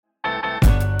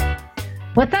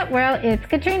What's up, world? It's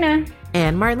Katrina,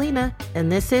 And Marlena, and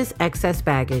this is Excess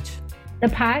Baggage. the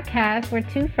podcast where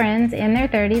two friends in their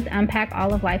 30s unpack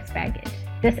all of life's baggage.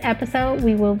 This episode,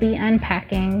 we will be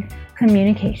unpacking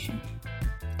communication.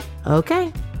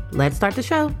 Okay, let's start the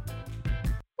show.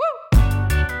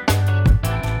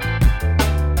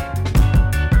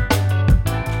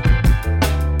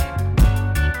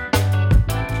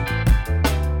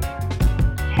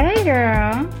 Hey,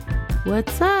 girl.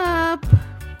 What's up?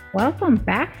 Welcome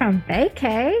back from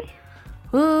vacay.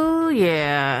 Ooh,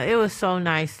 yeah, it was so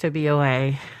nice to be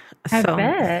away. I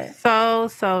bet. So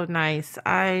nice.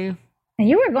 And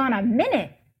you were gone a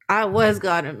minute. I was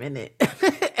gone a minute.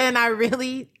 And I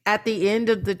really, at the end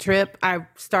of the trip, I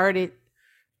started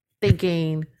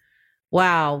thinking,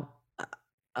 wow,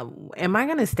 am I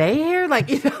going to stay here? Like,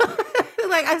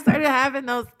 like I started having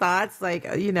those thoughts, like,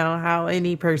 how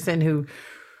any person who,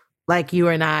 like you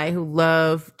and I, who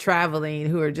love traveling,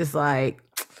 who are just like,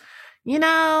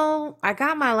 I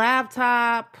got my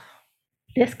laptop.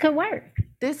 This could work.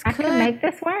 I could make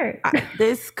this work.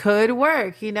 This could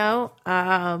work, but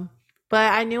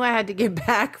I knew I had to get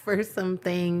back for some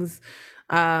things,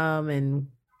 and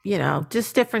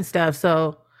just different stuff.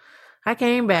 So I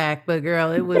came back, but girl,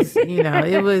 it was,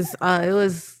 it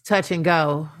was touch and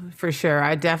go for sure.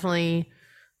 I definitely,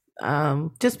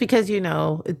 just because,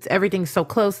 everything's so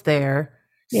close there.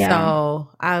 Yeah. So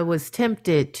I was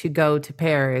tempted to go to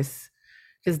Paris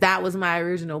because that was my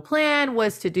original plan,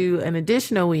 was to do an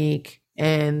additional week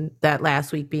and that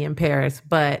last week be in Paris.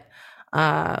 But,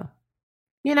 I'm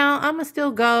going to still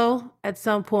go at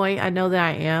some point. I know that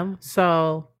I am.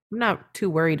 So I'm not too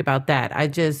worried about that.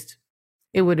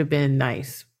 It would have been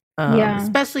nice.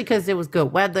 Especially because it was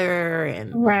good weather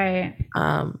and right.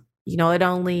 I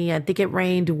think it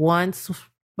rained once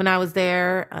when I was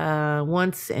there,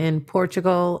 once in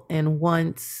Portugal and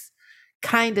once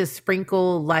kind of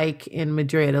sprinkled like in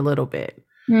Madrid a little bit.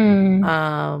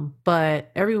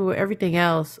 But everything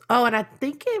else. Oh, and I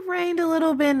think it rained a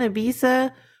little bit in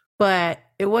Ibiza, but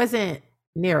it wasn't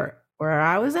near where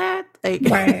I was at. Like,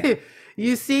 right.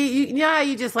 You see, how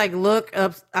you just like look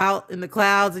up out in the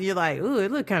clouds and you're like, ooh,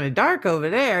 it looked kind of dark over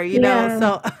there, know?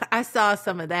 So I saw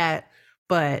some of that,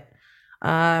 but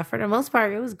for the most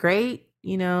part, it was great,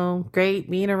 great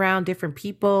being around different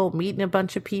people, meeting a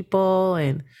bunch of people.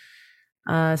 And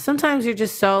sometimes you're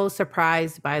just so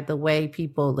surprised by the way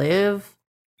people live.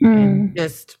 And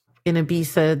just in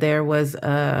Ibiza, there was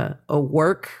a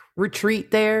work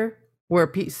retreat there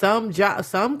where some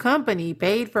company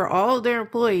paid for all of their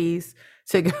employees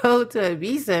to go to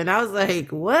Ibiza. And I was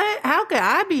like, what? How could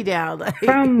I be down? Like,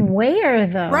 from where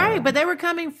though? Right. But they were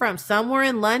coming from somewhere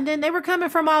in London. They were coming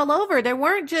from all over. There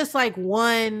weren't just like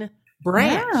one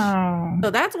branch. Wow. So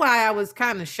that's why I was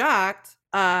kind of shocked.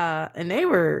 And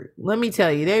let me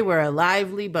tell you, they were a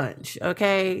lively bunch.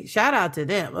 Okay. Shout out to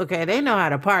them. Okay. They know how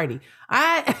to party.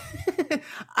 I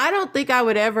don't think I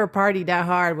would ever party that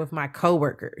hard with my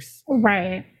coworkers.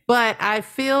 Right. But I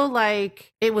feel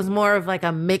like it was more of like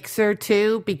a mixer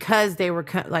too, because they were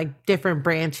like different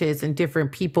branches and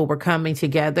different people were coming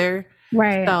together.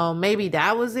 Right. So maybe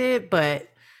that was it. But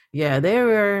yeah, they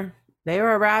were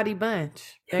a rowdy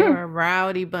bunch. They were a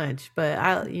rowdy bunch.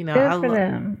 But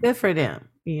good for them.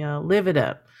 Live it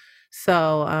up.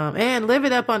 So and live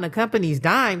it up on the company's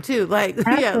dime too. Like,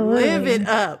 absolutely. Live it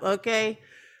up. Okay.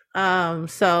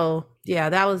 So yeah,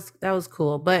 that was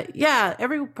cool. But yeah,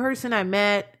 every person I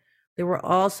met, they were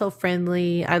all so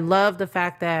friendly. I love the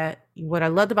fact that what I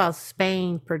loved about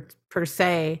Spain per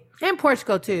se, and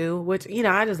Portugal too, which,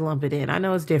 I just lump it in. I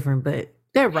know it's different, but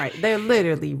they're right. They're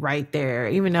literally right there.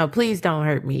 Even though, please don't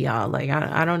hurt me, y'all. Like,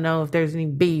 I don't know if there's any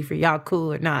beef or y'all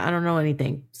cool or not. I don't know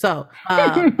anything. So all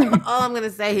I'm going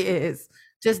to say is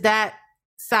just that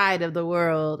side of the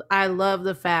world. I love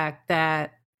the fact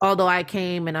that although I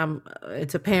came and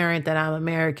it's apparent that I'm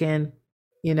American,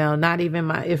 not even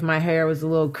if my hair was a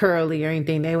little curly or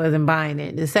anything, they wasn't buying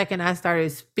it. The second I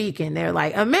started speaking, they're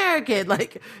like, American,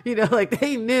 like, like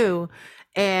they knew.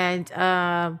 And,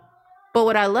 but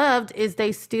what I loved is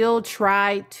they still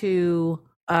try to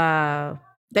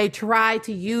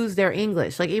use their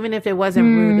English. Like, even if it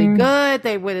wasn't really good,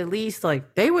 they would at least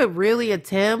they would really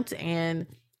attempt. And,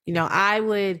 I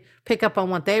would pick up on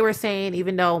what they were saying,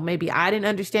 even though maybe I didn't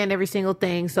understand every single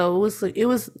thing. So it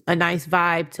was a nice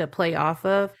vibe to play off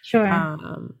of. Sure.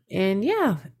 And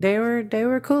yeah, they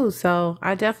were cool. So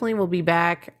I definitely will be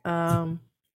back. I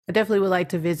definitely would like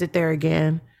to visit there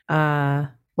again.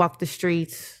 Walk the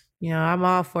streets. I'm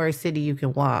all for a city you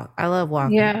can walk. I love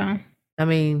walking. Yeah. I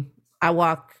mean, I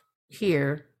walk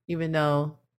here, even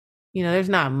though, there's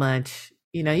not much,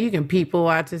 you can people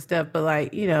watch and stuff,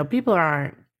 but people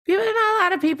are not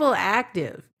lot of people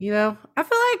active, you know? I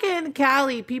feel like in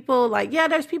Cali, people like, yeah,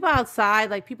 there's people outside,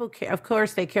 like people care, of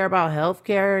course they care about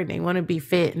healthcare and they want to be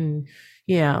fit and,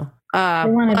 you know, They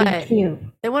want to be but cute.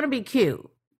 they want to be cute.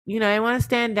 You know, they want to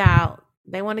stand out.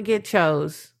 They want to get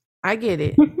chose. I get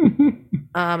it.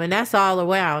 And that's all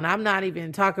around. I'm not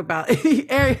even talking about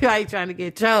everybody trying to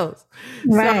get chose.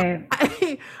 Right.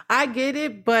 So I get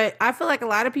it, but I feel like a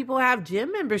lot of people have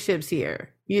gym memberships here.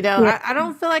 You know, Yeah. I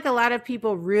don't feel like a lot of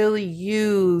people really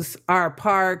use our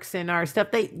parks and our stuff.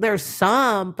 There's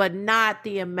some, but not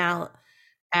the amount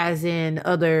as in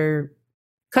other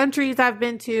countries I've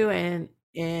been to and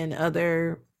in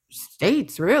other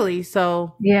states, really.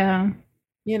 So, Yeah.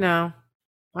 you know,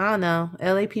 I don't know.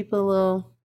 LA people a little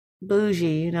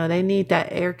bougie, you know, they need that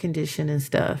air conditioning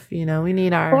stuff. You know, we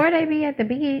need our Or they be at the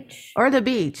beach. or the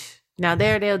beach. Now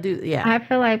there they'll do I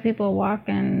feel like people walk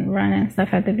and run and stuff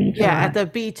at the beach. a yeah, lot. at the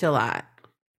beach a lot.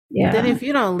 Yeah. Then if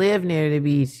you don't live near the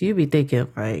beach, you be thinking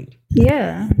like,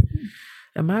 Yeah.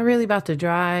 am I really about to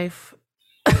drive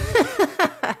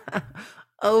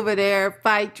over there,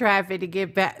 fight traffic to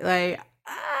get back? Like,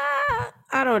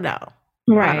 I don't know. I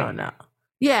Right. don't know.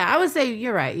 Yeah, I would say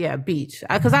you're right. Yeah, beach.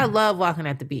 Because I love walking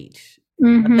at the beach. But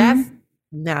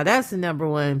Mm-hmm. that's the number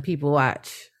one people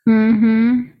watch.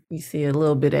 Mm-hmm. You see a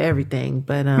little bit of everything,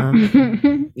 but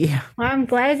yeah. Well, I'm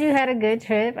glad you had a good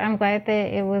trip. I'm glad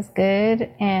that it was good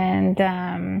and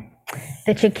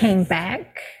that you came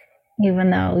back, even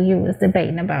though you was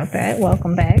debating about that.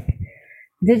 Welcome back.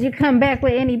 Did you come back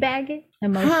with any baggage?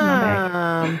 Emotional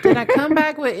baggage? Did I come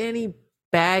back with any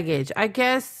baggage? I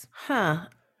guess,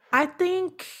 I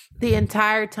think the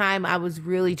entire time I was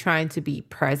really trying to be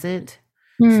present.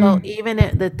 So Mm,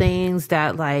 even the things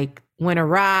that like went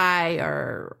awry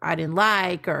or I didn't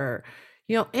like or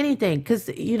you know anything because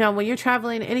you know when you're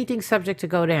traveling anything's subject to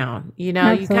go down. You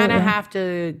know you kind of absolutely. have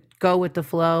to go with the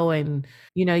flow and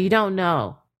you know you don't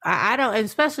know. I don't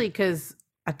especially because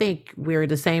I think we're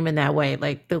the same in that way.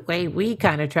 Like the way we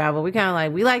kind of travel, we kind of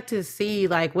like we like to see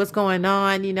like what's going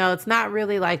on. You know, it's not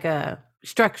really like a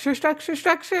structure.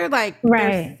 Like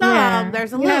Right. Yeah.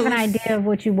 there's a You have an loose. idea of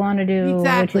what you want to do, what you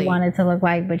Exactly. want it to look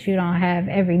like, but you don't have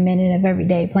every minute of every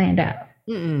day planned out.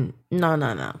 Mm-mm.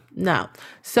 No.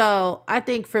 So I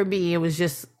think for me, it was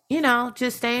just, you know,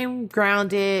 just staying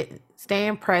grounded,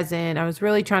 staying present. I was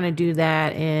really trying to do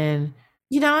that. And,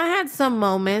 you know, I had some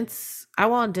moments, I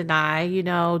won't deny, you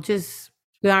know, just,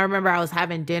 you know, I remember I was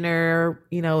having dinner,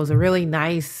 you know, it was a really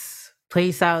nice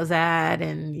place I was at.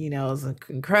 And, you know, it was an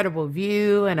incredible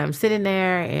view. And I'm sitting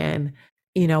there and,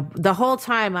 you know, the whole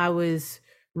time I was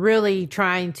really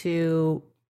trying to,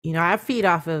 you know, I feed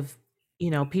off of you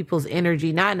know people's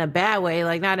energy not in a bad way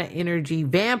like not an energy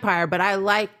vampire but I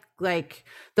like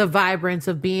the vibrance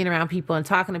of being around people and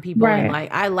talking to people and Right.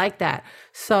 like I like that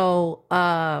so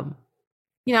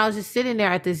you know I was just sitting there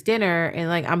at this dinner and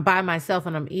like I'm by myself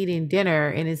and I'm eating dinner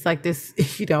and it's like this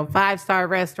you know 5-star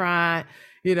restaurant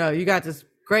you know you got this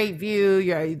great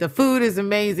view the food is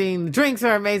amazing the drinks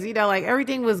are amazing you know like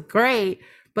everything was great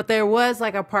but there was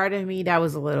like a part of me that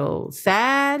was a little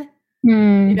sad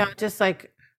you know, Mm, just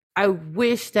like I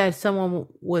wish that someone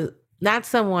was not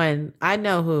someone I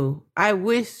know who I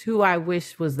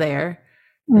wish was there.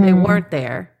 And they mm, weren't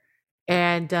there.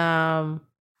 And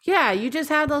yeah, you just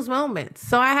have those moments.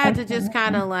 So I had to just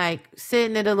kind definitely. of like sit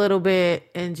in it a little bit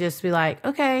and just be like,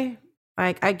 okay,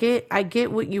 like I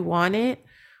get what you wanted,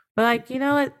 but like, you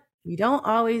know what? You don't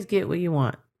always get what you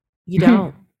want. You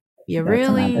don't. You That's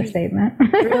an really understatement.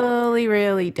 really,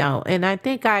 really don't. And I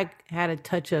think I had a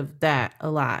touch of that a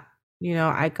lot. You know,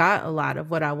 I got a lot of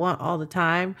what I want all the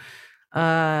time.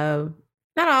 Uh,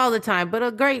 not all the time, but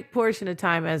a great portion of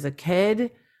time as a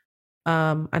kid.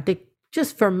 I think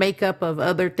just for makeup of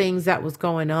other things that was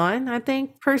going on, I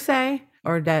think per se,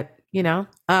 or that, you know.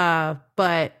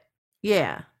 But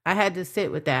yeah, I had to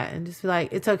sit with that and just be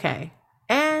like, it's okay.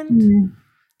 And Mm,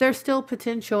 there's still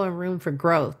potential and room for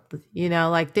growth. You know,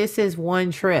 like this is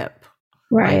one trip.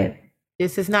 Like right.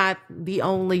 this is not the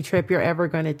only trip you're ever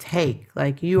going to take.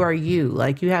 Like you are you.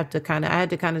 Like you have to kind of I had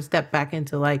to kind of step back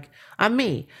into like I'm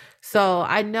me. So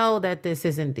I know that this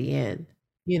isn't the end,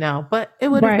 you know, but it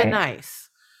would have been Right. nice.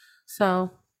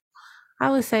 So I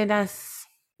would say that's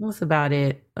about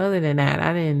it. Other than that,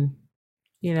 I didn't,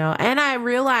 you know, and I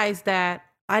realized that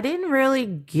I didn't really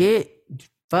get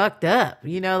fucked up,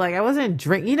 you know, like I wasn't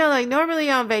drink, you know, like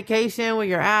normally on vacation when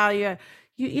you're out,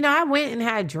 you know, I went and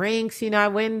had drinks, you know, I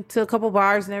went to a couple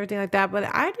bars and everything like that, but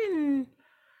I didn't,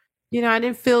 you know, I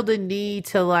didn't feel the need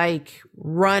to like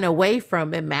run away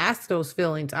from and mask those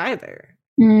feelings either,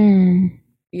 Mm,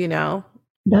 you know,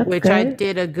 that's which I good.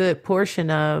 did a good portion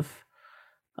of.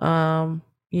 Um,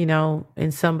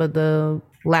 in some of the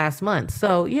last months.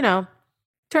 So,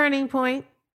 turning point,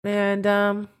 and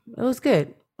it was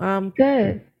good.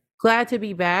 Good. Glad to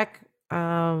be back.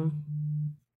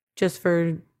 Just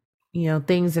for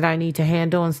things that I need to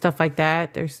handle and stuff like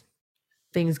that. There's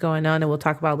things going on that we'll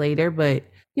talk about later, but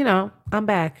I'm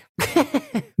back.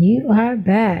 You are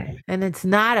back. And it's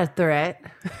not a threat.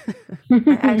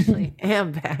 I actually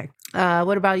am back.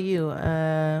 What about you?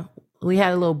 We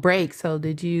had a little break, so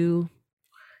did you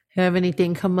have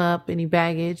anything come up? Any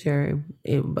baggage or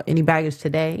any baggage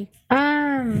today?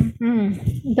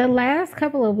 The last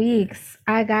couple of weeks,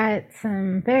 I got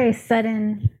some very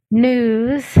sudden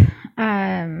news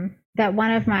that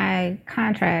one of my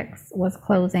contracts was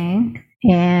closing.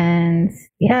 And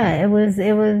yeah,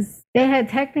 they had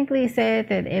technically said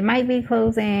that it might be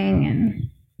closing and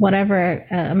whatever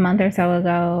a month or so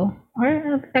ago,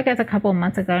 or I guess a couple of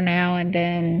months ago now. And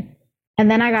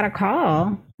then I got a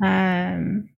call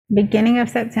beginning of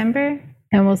September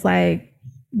and was like,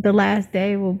 the last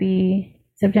day will be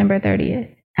September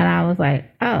 30th. And I was like,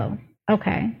 oh,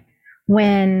 okay.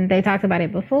 When they talked about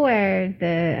it before,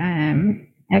 the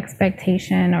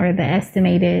expectation or the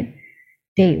estimated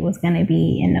date was going to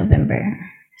be in November.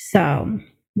 So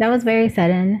that was very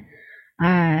sudden.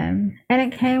 And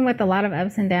it came with a lot of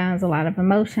ups and downs, a lot of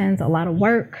emotions, a lot of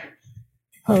work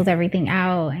to close everything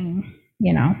out and,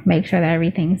 make sure that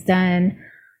everything's done.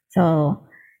 So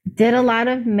did a lot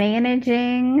of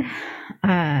managing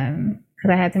because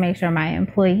I had to make sure my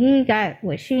employee got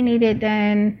what she needed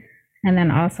done, and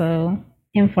then also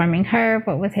informing her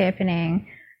what was happening.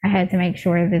 I had to make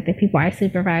sure that the people I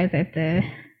supervise at the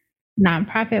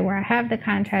nonprofit where I have the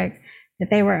contract, that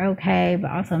they were okay,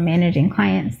 but also managing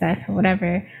client stuff or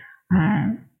whatever.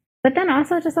 But then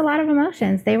also just a lot of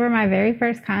emotions. They were my very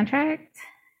first contract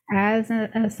as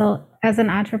an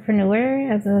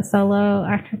entrepreneur, as a solo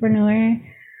entrepreneur.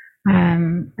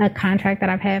 A contract that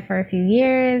I've had for a few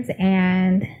years,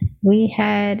 and we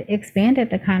had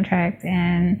expanded the contract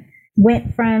and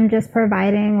went from just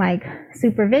providing like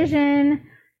supervision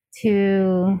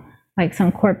to like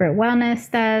some corporate wellness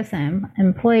stuff, some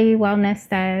employee wellness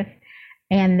stuff,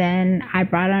 and then I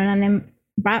brought on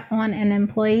an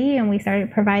employee, and we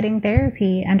started providing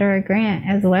therapy under a grant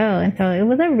as well. And so it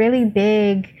was a really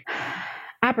big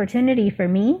opportunity for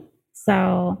me.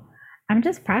 So I'm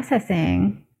just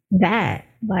processing that,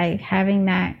 like having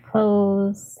that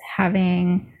close,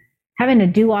 having to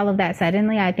do all of that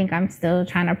suddenly. I think I'm still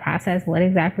trying to process what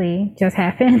exactly just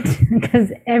happened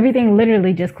because everything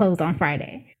literally just closed on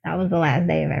Friday. That was the last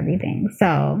day of everything.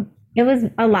 So it was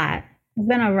a lot. It's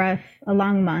been a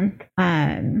long month,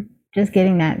 just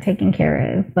getting that taken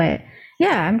care of. But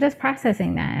yeah, I'm just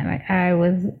processing that. Like I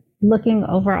was looking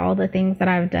over all the things that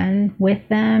I've done with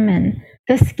them and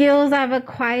the skills I've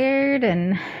acquired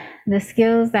and the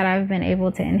skills that I've been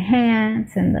able to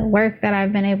enhance and the work that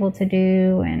I've been able to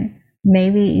do, and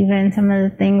maybe even some of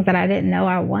the things that I didn't know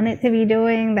I wanted to be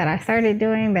doing that I started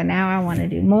doing that now I want to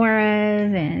do more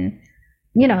of. And,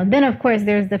 then of course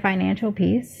there's the financial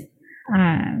piece,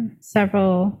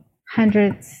 several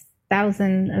hundreds,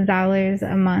 thousands of dollars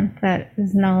a month that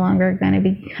is no longer going to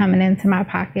be coming into my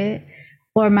pocket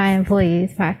or my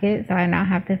employee's pocket. So I now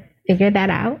have to figure that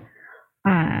out.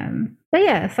 But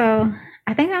yeah, so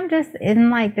I think I'm just in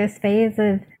like this phase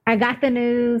of, I got the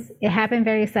news, it happened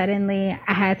very suddenly.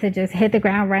 I had to just hit the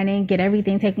ground running, get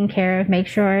everything taken care of, make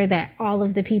sure that all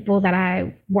of the people that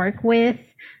I work with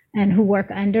and who work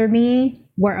under me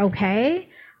were okay,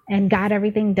 and got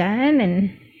everything done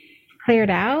and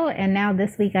cleared out. And now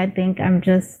this week, I think I'm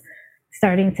just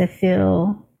starting to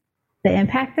feel the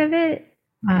impact of it.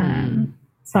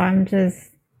 So I'm just,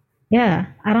 yeah,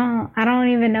 I don't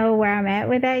even know where I'm at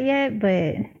with that yet,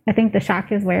 but I think the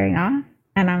shock is wearing off,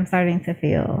 and I'm starting to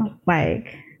feel like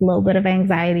a little bit of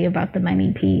anxiety about the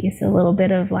money piece, a little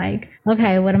bit of like,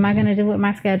 okay, what am I going to do with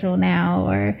my schedule now?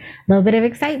 Or a little bit of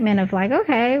excitement of like,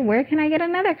 okay, where can I get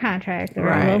another contract? Or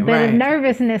a little bit of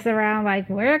nervousness around like,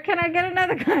 where can I get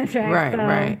another contract?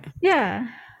 Right. Yeah,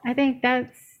 I think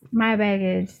that's my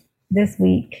baggage this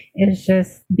week, is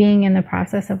just being in the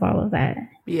process of all of that.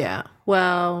 Yeah.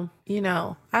 Well,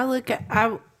 I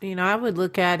would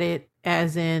look at it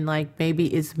as in like maybe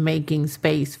it's making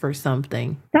space for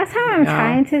something. That's how I'm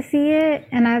trying to see it.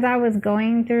 And as I was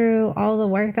going through all the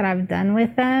work that I've done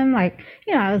with them, like,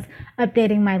 I was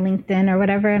updating my LinkedIn or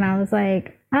whatever, and I was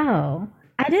like, oh,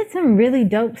 I did some really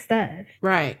dope stuff.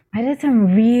 Right. I did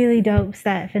some really dope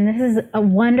stuff. And this is a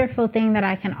wonderful thing that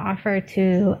I can offer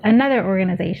to another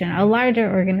organization, a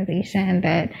larger organization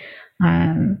that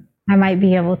I might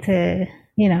be able to,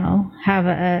 have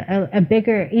a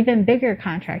bigger, even bigger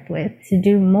contract with, to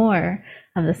do more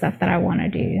of the stuff that I want to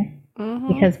do, Mm-hmm.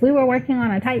 because we were working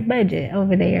on a tight budget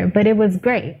over there, but it was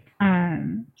great.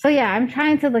 So yeah, I'm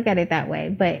trying to look at it that way,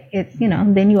 but it's,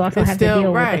 then you also It's have to still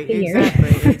deal with the right.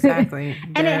 fear. Exactly.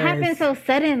 And it happened Yes. so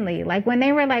suddenly. Like when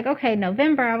they were like, okay,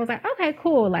 November, I was like, okay,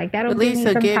 cool. Like that'll At give least me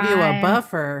to some give you a time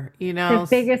buffer, to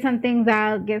figure some things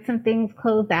out, get some things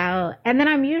closed out. And then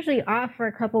I'm usually off for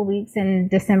a couple weeks in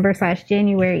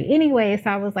December/January anyway. So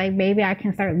I was like, maybe I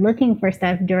can start looking for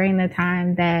stuff during the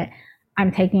time that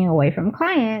I'm taking away from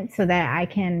clients so that I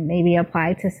can maybe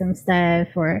apply to some stuff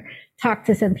or talk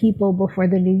to some people before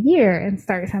the new year and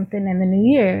start something in the new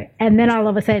year. And then all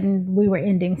of a sudden we were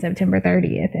ending September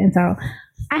 30th. And so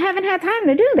I haven't had time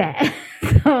to do that.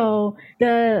 So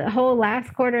the whole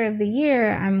last quarter of the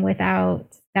year, I'm without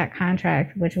that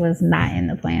contract, which was not in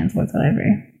the plans whatsoever.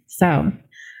 So,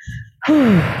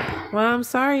 Well, I'm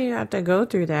sorry you have to go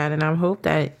through that. And I hope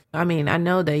that, I mean, I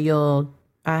know that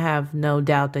I have no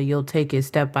doubt that you'll take it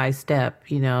step by step,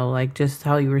 like just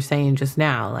how you were saying just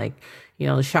now, like,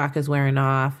 the shock is wearing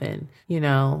off and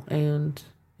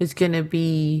it's going to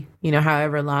be,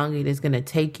 however long it is going to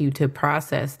take you to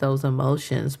process those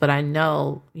emotions. But I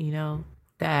know,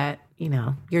 that,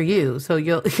 you're you.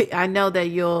 So I know that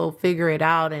you'll figure it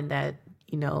out and that,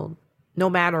 no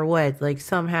matter what, like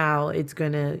somehow it's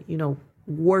going to,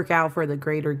 work out for the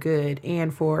greater good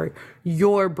and for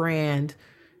your brand,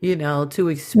 to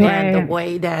expand the right,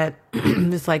 way that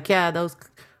it's like, yeah, of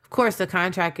course, the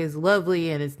contract is lovely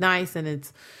and it's nice and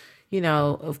it's,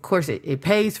 of course it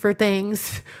pays for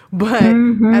things, but at the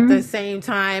mm-hmm, same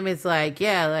time, it's like,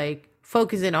 yeah, like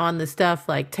focusing on the stuff,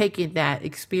 like taking that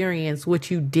experience,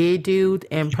 what you did do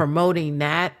and promoting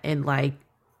that. And like,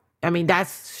 I mean,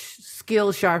 that's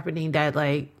skill sharpening that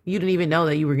like you didn't even know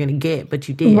that you were going to get, but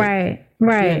you did, right,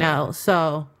 right.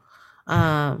 So,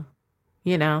 um,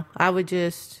 I would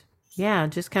just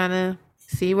kind of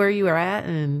see where you are at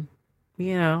and,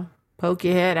 poke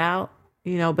your head out,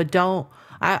 but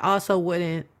I also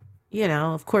wouldn't,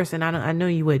 of course, and I know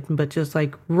you wouldn't, but just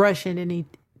like rushing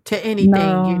to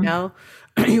anything, No.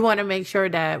 you want to make sure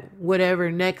that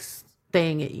whatever next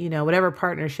thing, whatever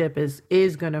partnership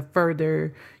is going to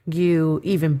further you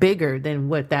even bigger than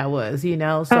what that was,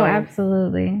 Oh, so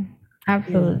absolutely. yeah.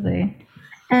 Absolutely.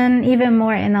 And even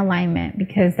more in alignment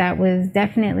because that was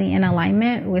definitely in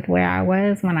alignment with where I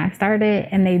was when I started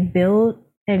and they built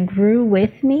and grew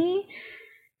with me.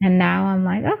 And now I'm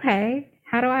like, okay,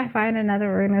 how do I find another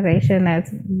organization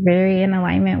that's very in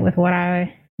alignment with what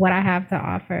I have to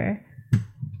offer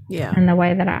Yeah. and the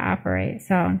way that I operate?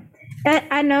 So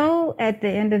I know at the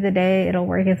end of the day it'll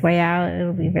work its way out.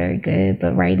 It'll be very good.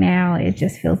 But right now it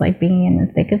just feels like being in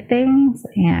the thick of things.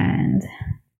 And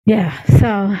yeah,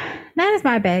 so that is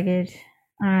my baggage.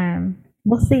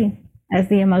 We'll see as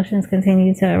the emotions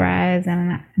continue to arise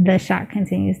and the shock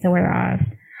continues to wear off.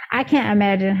 I can't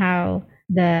imagine how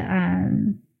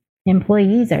the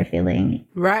employees are feeling.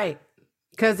 Right.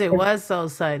 Because it was so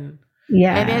sudden. And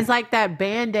Yeah, it's like that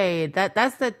band-aid.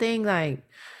 That's the thing, like,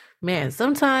 man,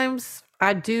 sometimes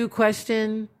I do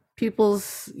question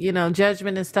people's,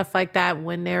 judgment and stuff like that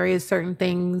when there is certain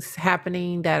things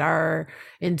happening that are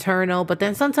internal. But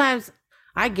then sometimes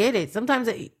I get it. Sometimes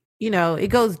it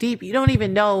goes deep. You don't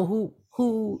even know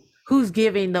who's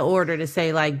giving the order to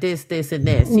say like this and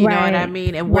this. You know what I right,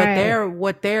 mean? And right.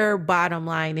 what their bottom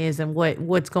line is and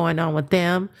what's going on with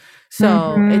them. So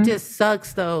it Mm-hmm, just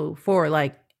sucks though for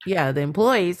like, yeah, the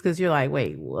employees, because you're like,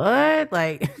 wait, what?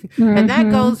 Like, and that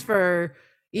mm-hmm. goes for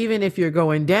even if you're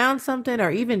going down something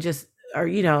or even just or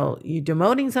you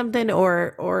demoting something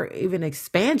or even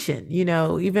expansion,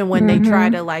 even when they try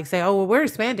to Mm-hmm. like say, oh well, we're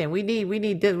expanding, we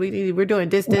need this, we're doing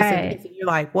this and this, Right. and you're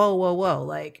like, whoa,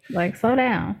 like Like slow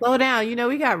down. slow down,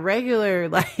 we got regular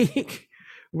like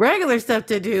regular stuff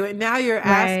to do, and now you're Right.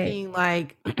 asking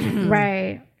like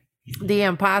Right. the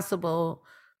impossible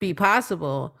be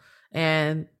possible.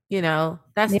 And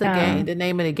that's Yeah. the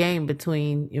name of the game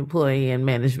between employee and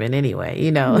management anyway,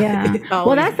 Yeah. it's Well,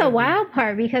 always that's the gonna be. wild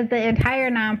part because the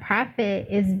entire nonprofit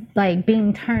is like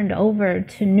being turned over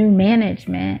to new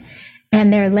management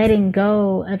and they're letting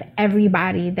go of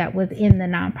everybody that was in the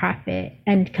nonprofit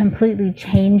and completely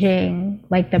changing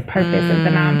like the purpose of the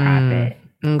Mm,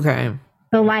 nonprofit. okay,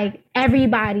 So like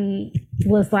everybody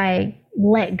was like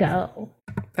let go,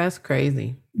 that's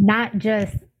crazy. not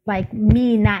just like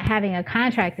me not having a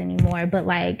contract anymore, but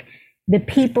like the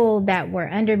people that were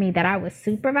under me that I was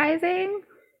supervising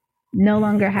no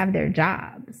longer have their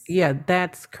jobs. Yeah,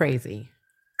 that's crazy.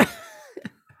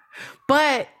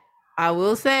 But I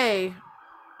will say,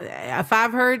 if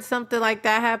I've heard something like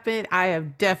that happen, I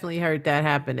have definitely heard that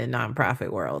happen in nonprofit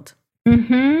world.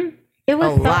 Mm-hmm. It A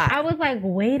was so, lot. I was like,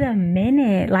 wait a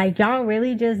minute. Like, y'all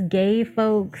really just gave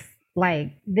folks,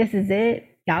 like, this is it?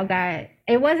 Y'all got,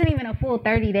 it wasn't even a full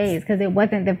 30 days because it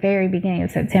wasn't the very beginning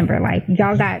of September. Like,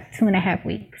 y'all got 2.5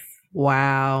 weeks.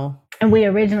 Wow. And we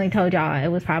originally told y'all it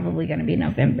was probably going to be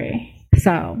November.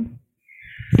 So,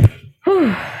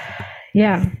 whew,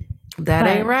 yeah. That But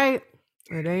ain't right.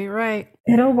 It ain't right.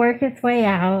 it'll work its way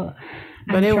out.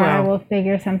 But I'm it sure I will. will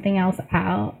figure something else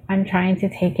out. I'm trying to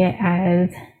take it as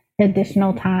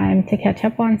additional time to catch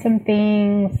up on some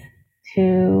things,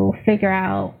 to figure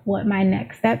out what my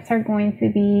next steps are going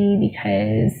to be,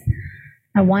 because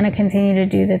I want to continue to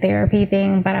do the therapy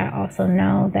thing, but I also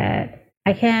know that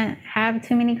I can't have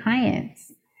too many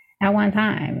clients at one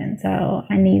time. And so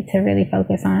I need to really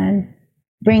focus on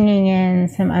bringing in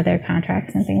some other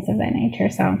contracts and things of that nature.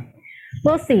 So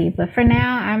we'll see. But for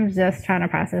now, I'm just trying to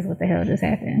process what the hell just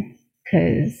happened,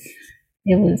 because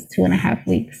it was 2.5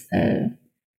 weeks of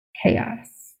chaos.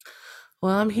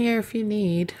 Well, I'm here if you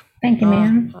need. Thank you,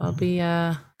 ma'am. I'll be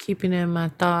keeping in my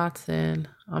thoughts, and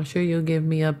I'm sure you'll give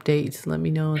me updates. Let me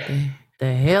know what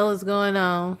the hell is going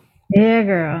on. Yeah,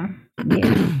 girl.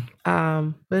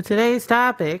 Yeah. But today's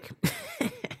topic,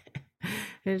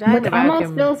 Which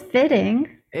almost feels fitting.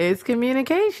 It's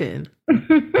communication.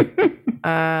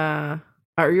 Are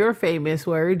your famous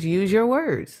words? Use your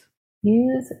words.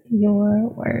 Use your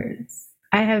words.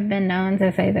 I have been known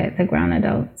to say that to grown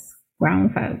adults,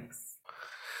 grown folks,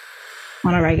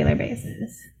 on a regular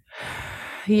basis.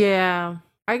 Yeah.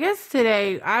 I guess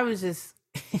today I was just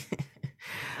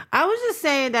I was just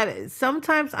saying that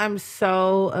sometimes I'm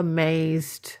so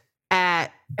amazed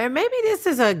at, and maybe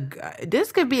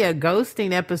this could be a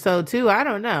ghosting episode too. I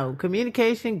don't know.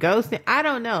 Communication, ghosting, I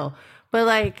don't know. But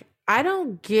like, I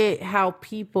don't get how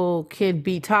people can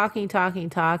be talking,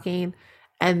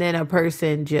 and then a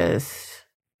person just,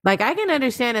 like, I can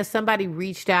understand if somebody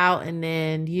reached out and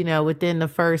then, within the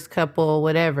first couple,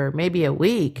 whatever, maybe a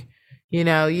week, you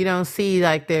don't see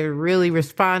like they're really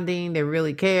responding, they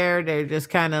really care. They're just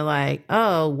kind of like,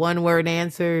 oh, one word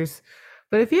answers.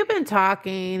 But if you've been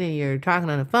talking and you're talking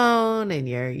on the phone and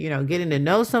you're, getting to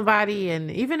know somebody, and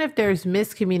even if there's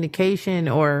miscommunication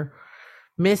or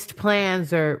missed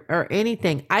plans or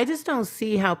anything, I just don't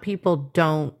see how people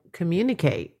don't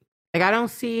communicate. Like, I don't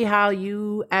see how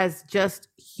you as just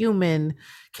human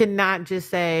cannot just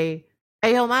say,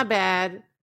 hey, oh, my bad.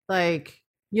 Like,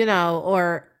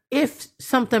 or if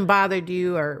something bothered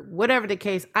you or whatever the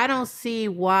case, I don't see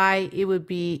why it would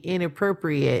be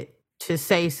inappropriate to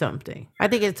say something. I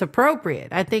think it's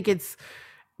appropriate. I think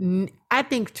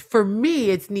for me,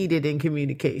 it's needed in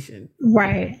communication.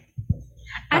 Right.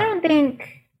 I don't think,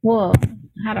 well,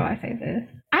 how do I say this?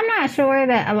 I'm not sure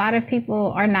that a lot of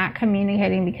people are not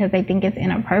communicating because they think it's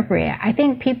inappropriate. I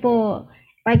think people,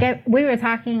 like we were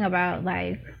talking about,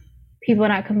 like, people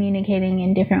not communicating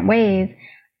in different ways.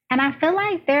 And I feel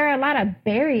like there are a lot of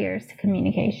barriers to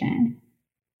communication.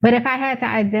 But if I had to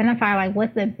identify, like,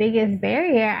 what's the biggest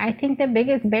barrier, I think the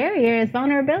biggest barrier is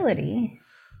vulnerability.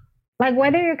 Like,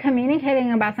 whether you're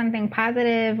communicating about something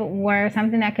positive or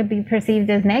something that could be perceived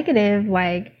as negative,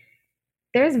 like,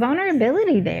 there's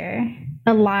vulnerability there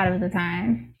a lot of the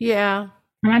time. Yeah.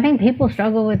 And I think people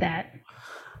struggle with that.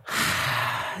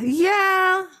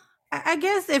 Yeah. I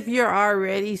guess if you're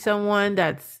already someone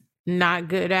that's not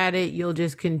good at it, you'll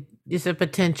just it's a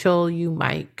potential you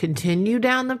might continue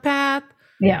down the path.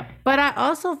 Yeah. But I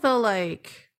also feel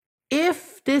like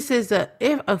if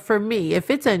for me, if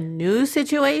it's a new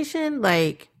situation,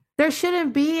 like, there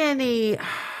shouldn't be any,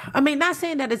 I mean, not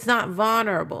saying that it's not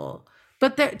vulnerable,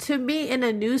 but to me, in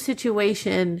a new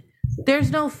situation,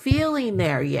 there's no feeling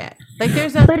there yet. Like,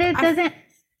 but it doesn't,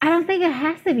 I don't think it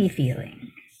has to be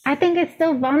feeling. I think it's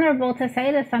still vulnerable to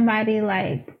say to somebody,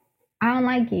 like, I don't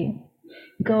like you,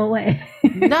 go away.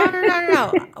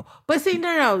 No. But see,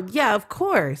 no. Yeah, of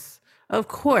course. But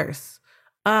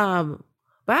I'm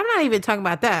not even talking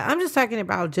about that. I'm just talking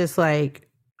about just like,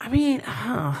 I mean,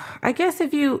 I guess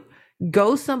if you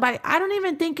ghost somebody, I don't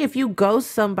even think if you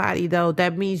ghost somebody, though,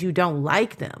 that means you don't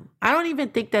like them. I don't even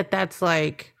think that that's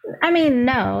like, I mean,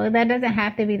 no, that doesn't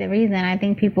have to be the reason. I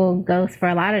think people ghost for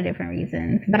a lot of different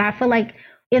reasons, but I feel like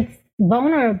it's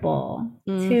vulnerable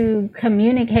to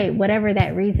communicate whatever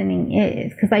that reasoning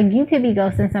is. Because, like, you could be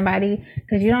ghosting somebody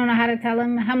because you don't know how to tell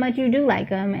them how much you do like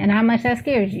them and how much that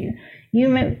scares you. You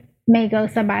may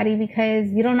ghost somebody because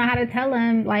you don't know how to tell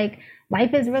them, like,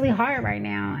 life is really hard right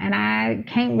now and I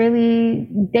can't really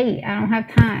date. I don't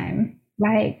have time.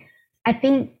 Like, I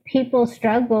think people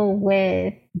struggle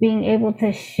with being able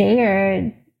to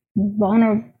share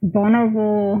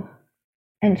vulnerable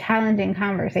and challenging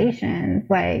conversations,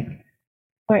 like,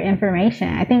 for information.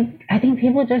 I think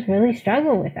people just really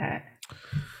struggle with that.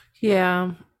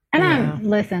 Yeah. And Yeah.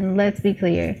 listen, let's be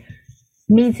clear.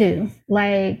 Me too.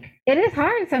 Like, it is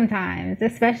hard sometimes,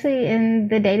 especially in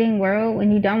the dating world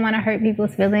when you don't want to hurt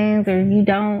people's feelings or you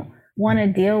don't want to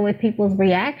deal with people's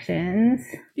reactions.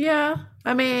 Yeah.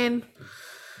 I mean,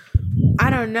 I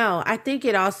don't know. I think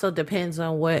it also depends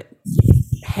on what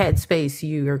headspace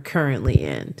you are currently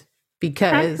in,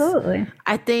 because Absolutely.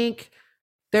 I think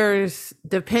there's,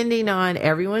 depending on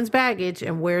everyone's baggage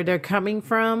and where they're coming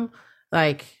from,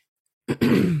 like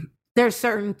there's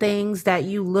certain things that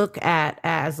you look at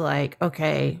as like,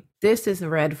 okay, this is a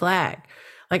red flag.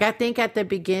 Like I think at the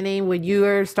beginning when you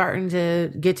are starting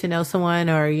to get to know someone,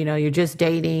 or you're just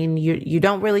dating, you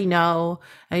don't really know,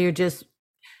 and you're just,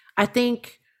 I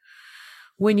think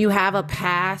when you have a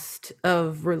past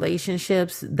of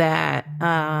relationships that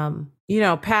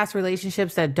past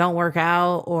relationships that don't work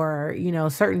out, or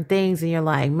certain things, and you're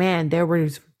like, man, there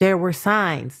were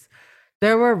signs,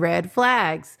 there were red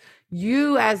flags.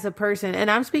 You as a person, and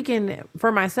I'm speaking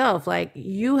for myself, like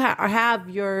you have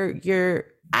your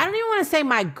I don't even want to say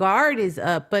my guard is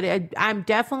up, but I'm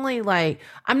definitely like,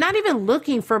 I'm not even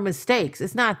looking for mistakes.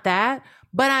 It's not that,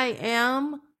 but I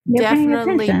am You're paying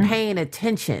definitely attention. paying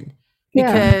attention,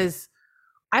 Yeah. because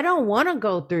I don't want to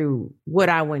go through what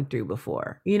I went through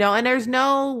before, and there's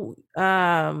no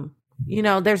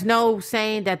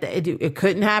saying that it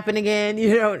couldn't happen again.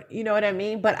 You know what I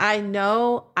mean? But I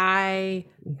know I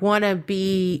want to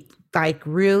be like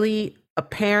really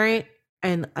apparent,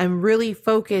 and I'm really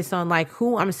focused on like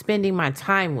who I'm spending my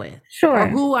time with, or Sure.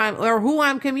 who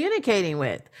I'm communicating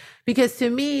with. Because to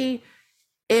me,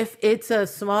 if it's a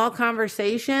small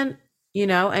conversation,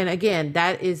 and again,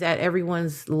 that is at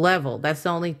everyone's level. That's the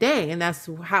only thing. And that's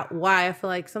why I feel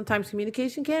like sometimes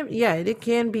communication it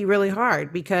can be really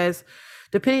hard, because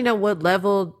depending on what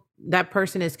level that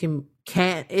person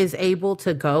is able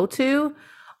to go to,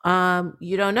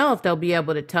 you don't know if they'll be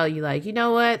able to tell you, like, you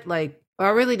know what, like, I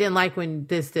really didn't like when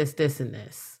this and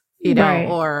this, Right.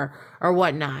 or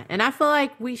whatnot. And I feel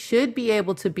like we should be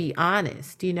able to be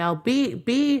honest,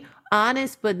 be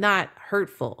honest but not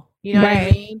hurtful. You know what I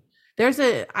Right. mean?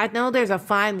 I know there's a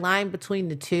fine line between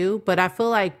the two, but I feel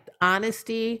like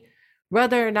honesty,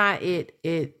 whether or not you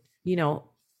know,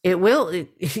 it will,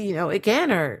 it can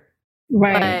hurt.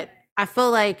 Right. But I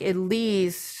feel like at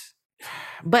least,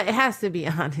 but it has to be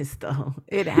honest though.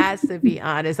 It has to be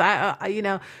honest.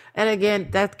 And again,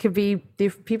 that could be,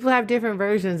 people have different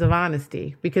versions of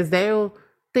honesty, because they'll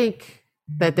think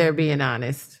that they're being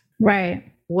honest,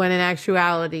 Right. when in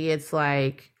actuality, it's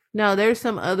like, no, there's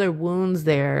some other wounds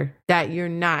there that you're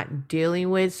not dealing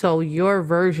with. So your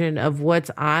version of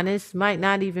what's honest might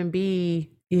not even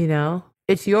be,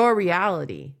 it's your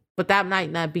reality, but that might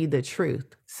not be the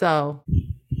truth. So,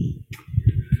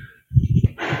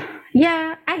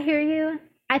 Yeah, I hear you.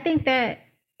 I think that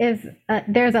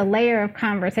there's a layer of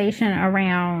conversation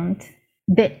around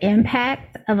the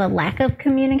impact of a lack of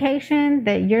communication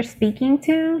that you're speaking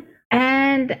to.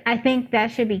 And I think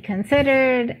that should be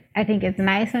considered. I think it's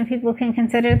nice when people can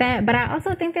consider that. But I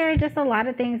also think there are just a lot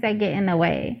of things that get in the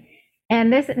way.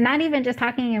 And this, not even just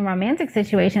talking in romantic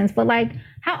situations, but like,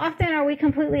 how often are we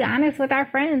completely honest with our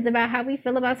friends about how we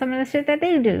feel about some of the shit that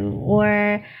they do?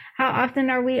 Or how often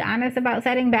are we honest about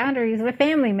setting boundaries with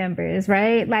family members,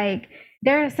 right? Like,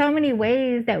 there are so many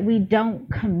ways that we don't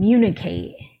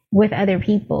communicate with other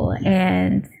people.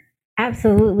 And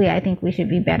absolutely, I think we should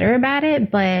be better about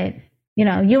it. But,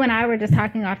 you and I were just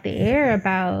talking off the air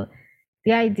about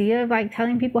the idea of like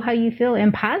telling people how you feel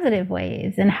in positive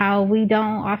ways, and how we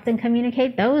don't often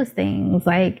communicate those things.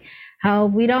 Like, how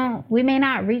we may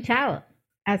not reach out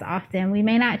as often. We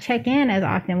may not check in as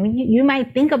often. You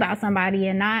might think about somebody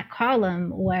and not call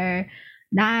them, or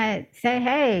not say,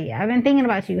 hey, I've been thinking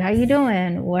about you. How you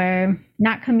doing? Or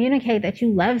not communicate that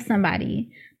you love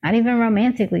somebody, not even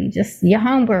romantically, just your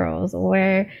homegirls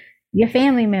or your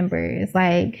family members.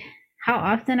 Like, how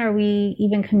often are we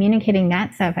even communicating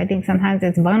that stuff? I think sometimes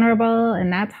it's vulnerable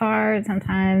and that's hard.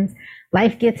 Sometimes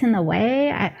life gets in the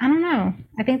way. I don't know.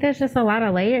 I think there's just a lot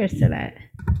of layers to that.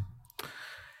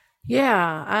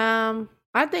 yeah,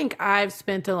 I think I've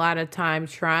spent a lot of time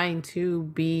trying to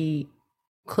be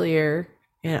clear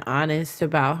and honest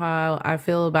about how I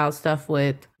feel about stuff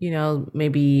with,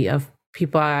 maybe of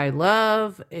people I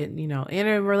love, and, in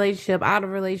a relationship, out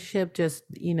of relationship, just,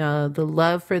 the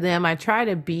love for them. I try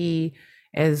to be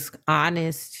as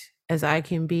honest as I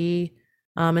can be.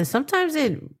 And sometimes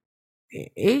it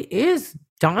is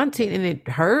daunting and it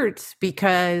hurts,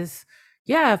 because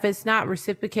yeah, if it's not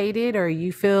reciprocated, or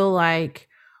you feel like,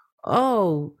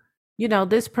 oh,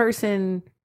 this person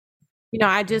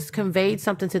I just conveyed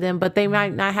something to them, but they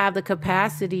might not have the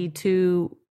capacity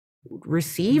to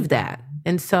receive that.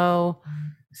 And so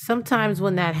sometimes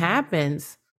when that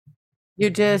happens, you're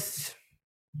just,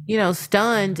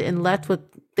 stunned and left with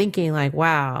thinking like,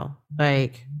 wow,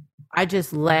 like I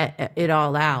just let it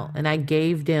all out and I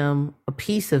gave them a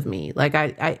piece of me. Like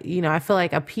I feel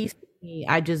like a piece of me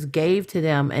I just gave to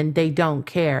them and they don't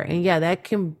care. And yeah, that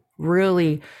can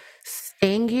really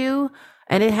sting you.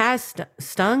 And it has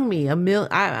stung me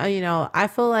I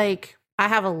feel like I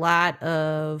have a lot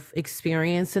of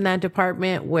experience in that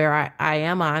department where I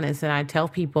am honest and I tell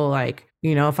people like,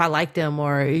 if I like them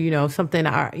or, something,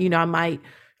 I might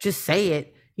just say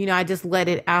it. I just let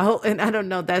it out. And I don't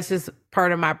know, that's just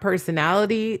part of my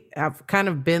personality. I've kind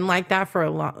of been like that for a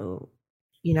long,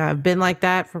 I've been like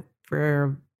that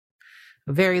for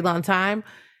a very long time.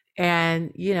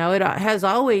 And, it has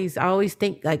always, I always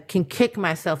think like can kick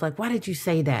myself, like, why did you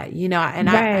say that? And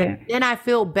Right. then I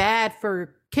feel bad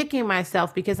for kicking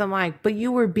myself because I'm like, but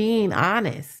you were being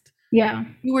honest. Yeah.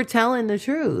 You were telling the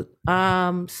truth.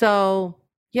 So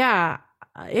yeah,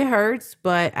 it hurts,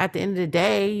 but at the end of the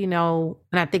day, and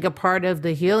I think a part of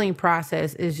the healing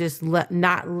process is just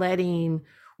not letting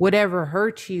whatever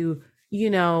hurts you,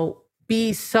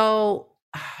 be so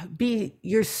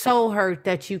you're so hurt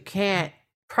that you can't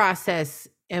process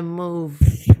and move,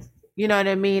 you know what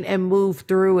I mean, and move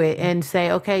through it and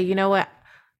say, okay, you know what?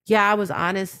 Yeah, I was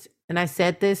honest and I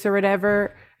said this or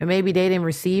whatever, and maybe they didn't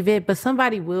receive it, but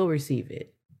somebody will receive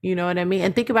it. You know what I mean?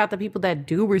 And think about the people that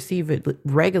do receive it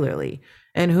regularly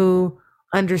and who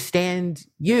understand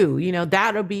you.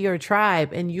 That'll be your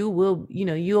tribe and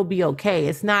you'll be okay.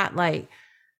 It's not like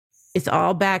it's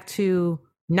all back to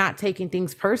not taking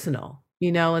things personal,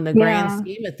 in the grand Yeah.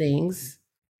 scheme of things.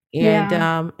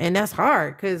 Yeah. And that's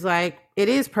hard because like it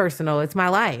is personal. It's my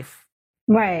life.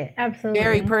 Right. Very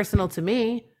Absolutely. personal to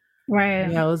me. Right.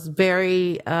 It's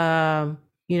very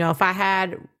if I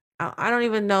had I don't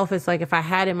even know if it's like if I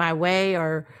had it my way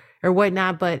or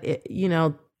whatnot, but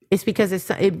it's because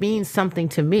it means something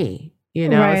to me.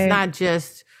 It's Right. not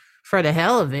just for the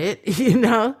hell of it,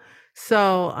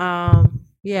 So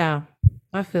yeah,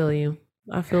 I feel you.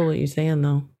 I feel what you're saying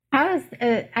though. I was,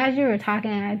 as you were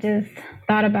talking, I just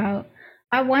thought about,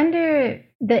 I wonder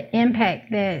the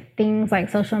impact that things like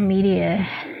social media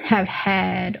have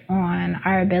had on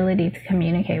our ability to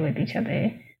communicate with each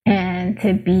other and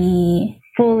to be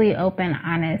fully open,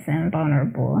 honest, and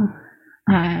vulnerable.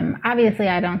 Obviously,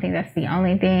 I don't think that's the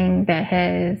only thing that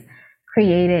has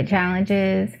created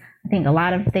challenges. I think a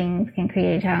lot of things can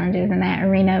create challenges in that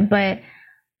arena, but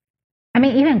I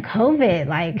mean, even COVID,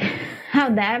 like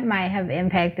how that might have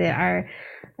impacted our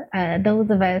those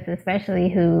of us, especially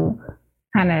who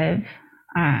kind of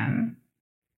um,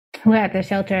 who had to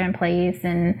shelter in place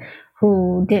and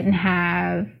who didn't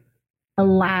have a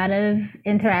lot of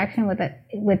interaction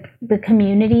with the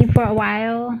community for a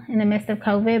while in the midst of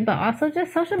COVID, but also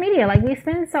just social media. Like we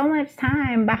spend so much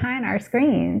time behind our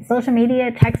screens, social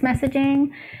media, text messaging.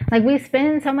 Like we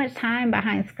spend so much time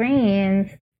behind screens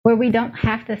where we don't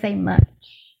have to say much,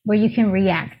 where you can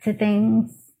react to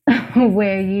things,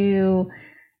 where you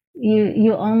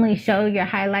only show your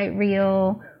highlight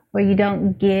reel, where you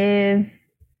don't give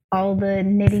all the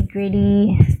nitty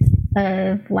gritty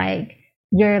of like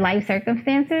your life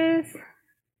circumstances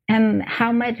and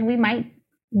how much we might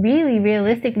really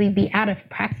realistically be out of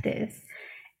practice.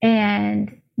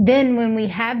 And then when we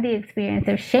have the experience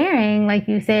of sharing, like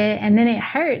you said, and then it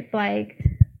hurts, like,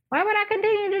 why would I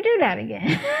continue to do that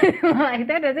again? Like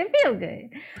that doesn't feel good.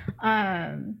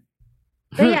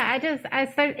 But yeah,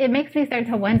 it makes me start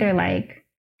to wonder like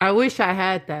I wish I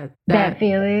had that that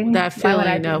feeling. Why would I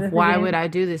feeling do of this why would again? I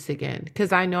do this again?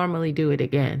 Because I normally do it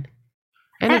again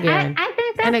and again I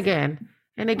think and that's again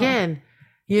and oh, again.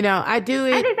 I do I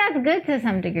it. think that's good to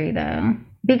some degree though,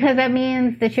 because that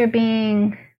means that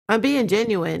I'm being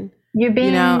genuine. you're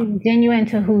You know, being genuine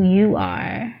to who you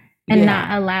are and yeah,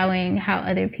 not allowing how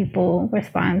other people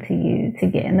respond to you to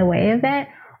get in the way of that.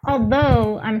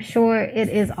 Although I'm sure it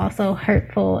is also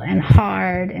hurtful and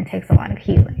hard and takes a lot of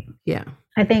healing. yeah,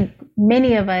 I think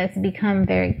many of us become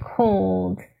very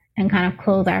cold and kind of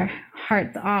close our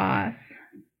hearts off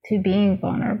to being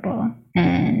vulnerable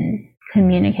and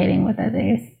communicating with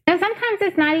others. And sometimes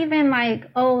it's not even like,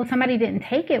 oh, somebody didn't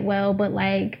take it well, but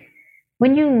like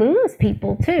when you lose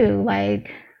people too, like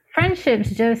friendships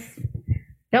just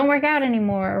don't work out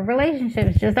anymore,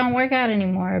 relationships just don't work out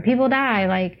anymore, people die.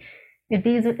 Like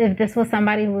if this was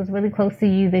somebody who was really close to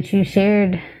you that you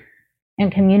shared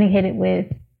and communicated with,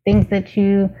 things that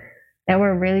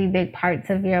were really big parts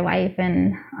of your life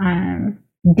and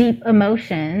deep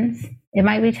emotions, it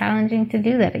might be challenging to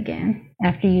do that again.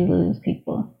 after you lose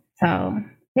people. So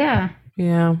yeah,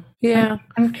 Yeah. Yeah.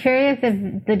 I'm curious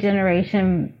if the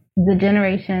generations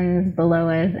below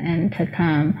us and to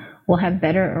come will have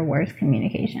better or worse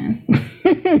communication.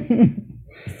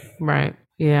 Right.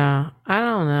 Yeah. I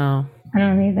don't know. I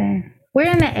don't either.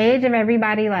 We're in the age of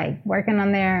everybody like working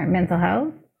on their mental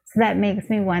health. So that makes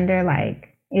me wonder like,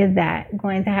 is that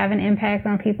going to have an impact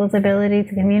on people's ability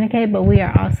to communicate? But we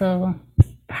are also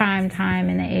prime time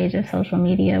in the age of social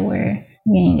media where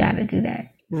you ain't got to do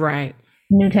that. Right.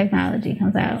 New technology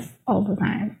comes out all the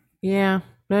time. Yeah,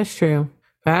 that's true.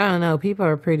 But I don't know. People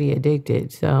are pretty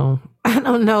addicted. So I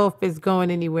don't know if it's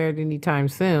going anywhere anytime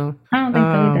soon. I don't think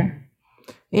so either.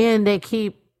 And they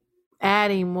keep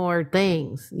adding more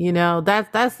things.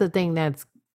 That's the thing that's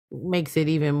makes it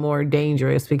even more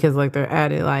dangerous because like they're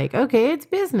adding like, okay, it's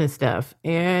business stuff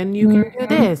and you can do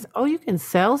this. Oh, you can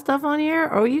sell stuff on here.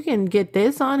 Oh, you can get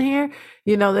this on here.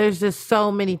 There's just so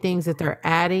many things that they're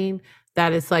adding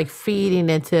that it's like feeding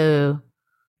into,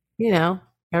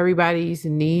 everybody's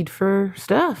need for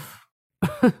stuff.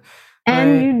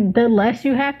 And the less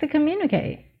you have to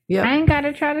communicate. Yeah. I ain't got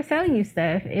to try to sell you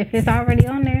stuff if it's already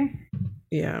on there.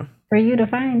 Yeah. For you to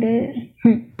find it.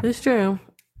 It's true.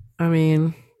 I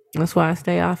mean, that's why I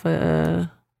stay off of,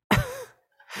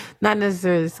 not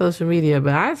necessarily social media,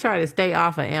 but I try to stay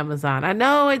off of Amazon. I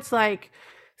know it's like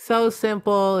so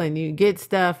simple and you get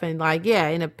stuff and like, yeah,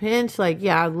 in a pinch, like,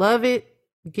 yeah, I love it.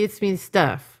 It gets me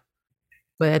stuff.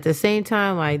 But at the same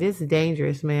time, like, this is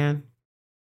dangerous, man.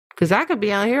 Because I could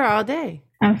be on here all day.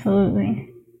 Absolutely.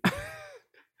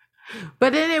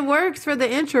 But then it works for the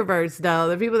introverts, though.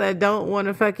 The people that don't want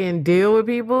to fucking deal with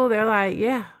people, they're like,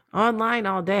 yeah, online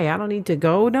all day. I don't need to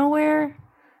go nowhere.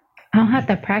 I don't have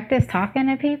to practice talking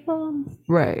to people.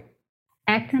 Right.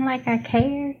 Acting like I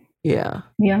care. Yeah.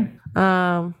 Yeah.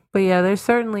 But yeah, there's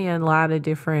certainly a lot of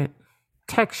different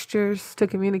textures to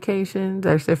communication.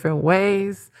 There's different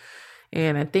ways.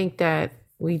 And I think that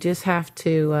we just have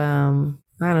to,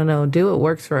 I don't know, do what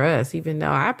works for us, even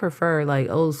though I prefer like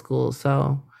old school.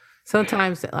 So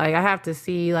sometimes like I have to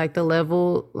see like the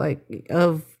level like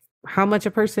of how much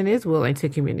a person is willing to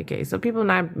communicate. So people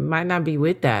might not be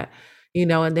with that,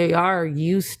 and they are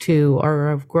used to or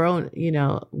have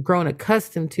grown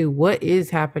accustomed to what is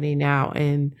happening now.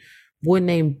 And when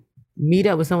they meet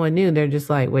up with someone new, they're just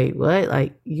like, wait, what?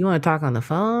 Like, you want to talk on the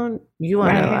phone? You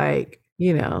want to like,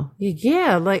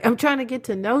 yeah, like I'm trying to get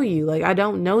to know you. Like, I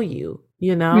don't know you,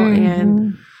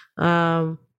 and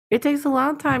it takes a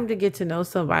long time to get to know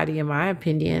somebody, in my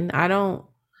opinion. I don't,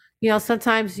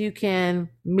 sometimes you can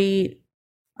meet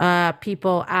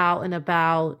people out and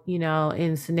about,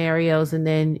 in scenarios, and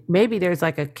then maybe there's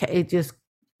like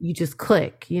you just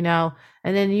click, and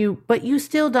then but you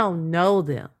still don't know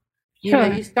them.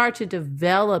 Sure. You start to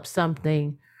develop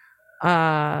something,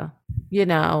 but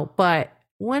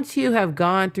once you have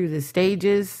gone through the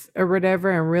stages or whatever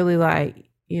and really like,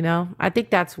 I think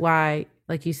that's why,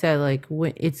 like you said, like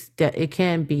when it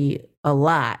can be a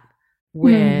lot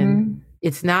when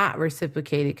it's not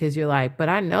reciprocated because you're like, but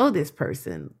I know this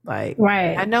person. Like,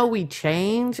 right. I know we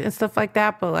change and stuff like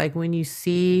that. But like when you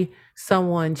see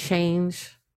someone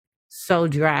change so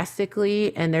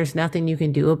drastically and there's nothing you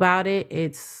can do about it,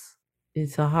 it's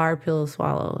a hard pill to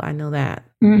swallow. I know that.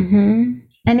 And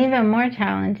even more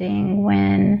challenging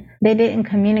when they didn't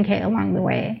communicate along the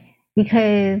way.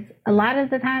 Because a lot of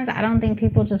the times, I don't think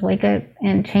people just wake up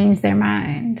and change their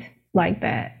mind like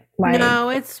that. Like, no,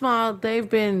 it's small.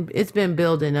 It's been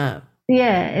building up.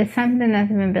 Yeah, it's something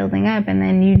that's been building up, and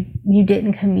then you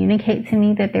didn't communicate to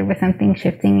me that there was something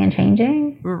shifting and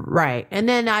changing. Right, and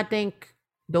then I think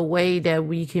the way that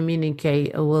we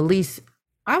communicate, well, at least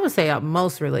I would say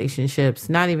most relationships,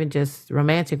 not even just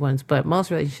romantic ones, but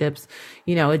most relationships,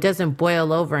 it doesn't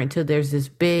boil over until there's this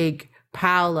big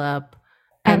pile up.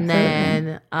 And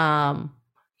then, for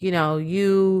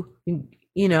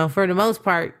the most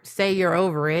part, say you're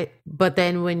over it. But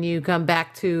then when you come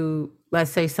back to, let's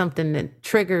say, something that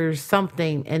triggers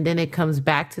something, and then it comes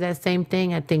back to that same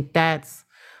thing, I think that's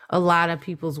a lot of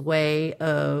people's way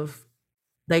of,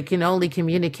 they can only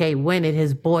communicate when it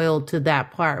has boiled to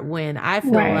that part. When I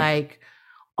feel like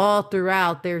all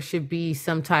throughout there should be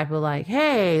some type of like,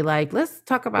 hey, like, let's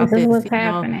talk about this. This is what's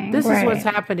happening. This is what's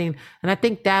happening. And I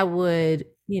think that would,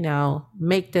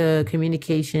 make the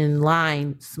communication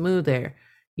line smoother,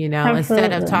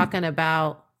 instead of talking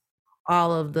about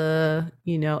all of the,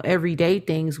 everyday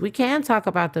things. We can talk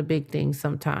about the big things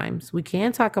sometimes. We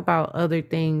can talk about other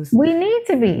things. We need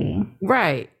to be.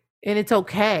 Right. And it's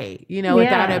okay,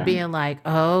 without it being like,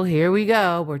 oh, here we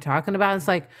go. We're talking about, it's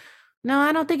like, no,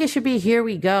 I don't think it should be here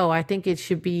we go. I think it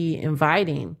should be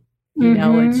inviting. You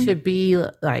know, it Mm-hmm. should be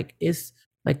like, it's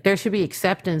like there should be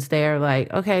acceptance there.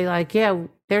 Like, okay, like, yeah,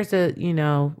 there's a, you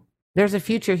know, there's a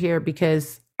future here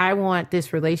because I want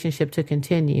this relationship to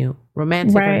continue,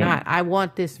 romantic or Right. not. I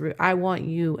want I want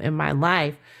you in my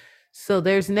life. So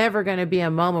there's never going to be a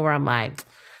moment where I'm like,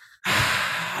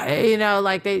 you know,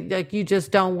 like like you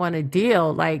just don't want to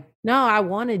deal. Like, no, I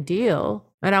want to deal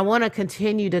and I want to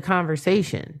continue the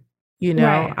conversation. You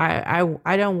know, Right.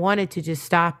 I don't want it to just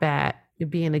stop at it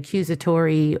being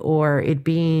accusatory or it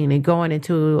being and going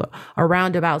into a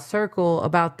roundabout circle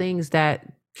about things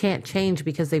that can't change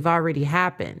because they've already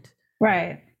happened.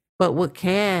 Right. But what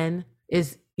can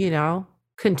is, you know,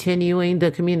 continuing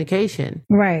the communication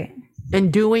Right.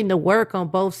 and doing the work on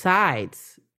both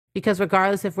sides. Because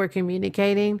regardless if we're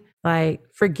communicating, like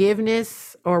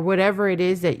forgiveness or whatever it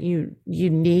is that you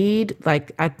need,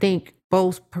 like I think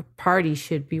both parties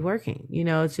should be working. You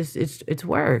know, it's just it's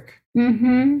work.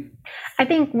 Mm-hmm. I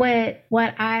think what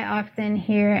I often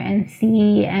hear and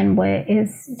see, and what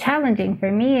is challenging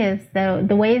for me, is the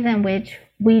ways in which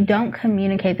we don't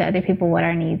communicate to other people what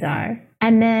our needs are,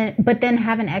 and then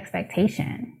have an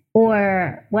expectation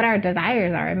or what our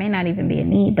desires are. It may not even be a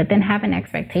need, but then have an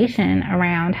expectation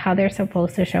around how they're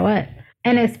supposed to show up,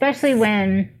 and especially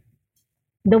when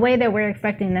the way that we're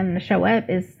expecting them to show up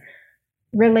is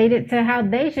related to how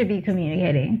they should be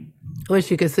communicating.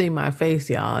 Wish you could see my face,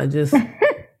 y'all. I just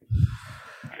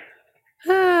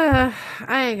I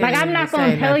ain't Like, gonna I'm even not going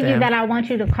say to tell you nothing. that I want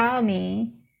you to call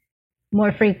me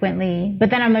more frequently, but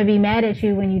then I'm going to be mad at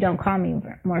you when you don't call me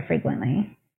more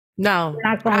frequently. No,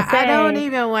 I'm not going to I don't say,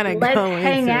 even want to let's go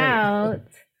hang into it. out.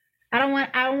 I don't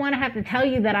want to have to tell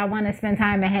you that I want to spend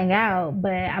time and hang out,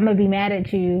 but I'm going to be mad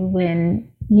at you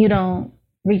when you don't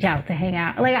reach out to hang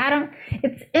out. Like,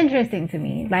 it's interesting to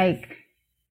me. Like,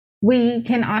 we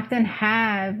can often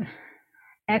have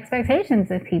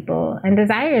expectations of people and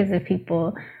desires of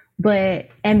people,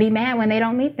 and be mad when they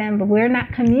don't meet them, but we're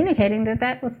not communicating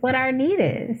that was what our need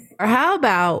is. Or how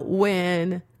about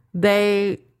when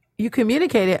you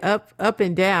communicate it up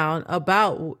and down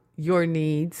about your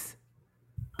needs,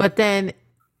 but then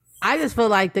I just feel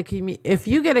like if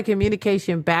you get a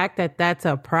communication back that that's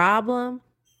a problem,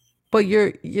 but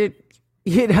you're you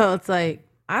know, it's like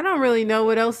I don't really know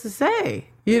what else to say.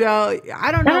 You know,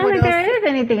 I don't I know don't what think else. there is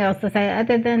anything else to say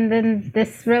other than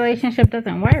this relationship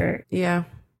doesn't work, Yeah.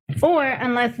 or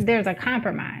unless there's a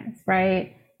compromise,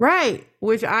 right? Right,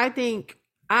 which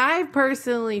I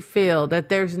personally feel that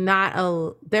there's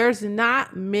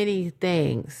not many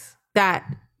things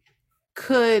that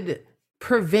could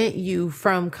prevent you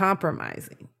from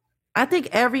compromising. I think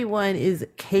everyone is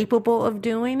capable of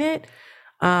doing it.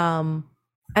 Um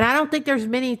and I don't think there's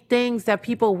many things that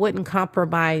people wouldn't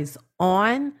compromise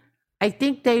on. I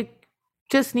think they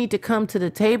just need to come to the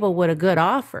table with a good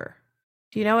offer.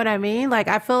 Do you know what I mean? Like,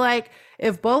 I feel like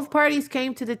if both parties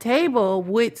came to the table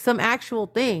with some actual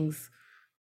things,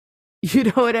 you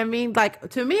know what I mean? Like,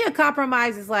 to me, a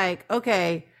compromise is like,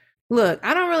 okay, look,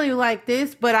 I don't really like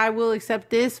this, but I will accept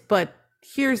this, but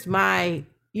here's my,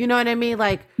 you know what I mean?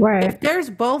 Like, if Right. there's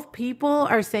both people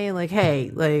are saying, like,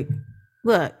 hey, like,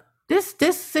 look,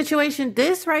 this situation,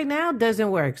 this right now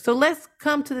doesn't work. So let's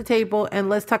come to the table and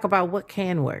let's talk about what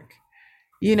can work.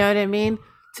 You know what I mean?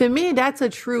 To me, that's a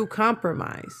true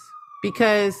compromise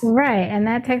because Right. And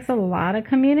that takes a lot of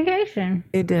communication.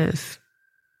 it does.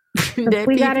 Because That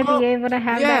we got to be people, able to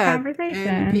have that yeah, and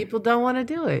conversation. people don't want to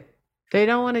do it. They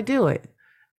don't want to do it.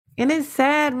 And it's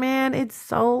sad, man. It's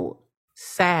so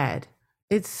sad.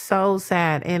 It's so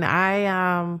sad. And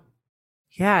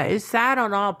yeah, it's sad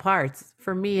on all parts,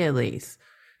 for me at least.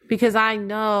 Because I don't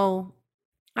know,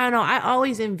 I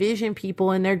always envision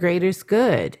people in their greatest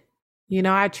good. You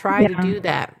know, I try to Yeah. do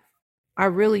that. I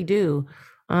really do.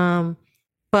 Um,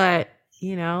 but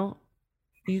you know,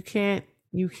 you can't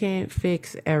you can't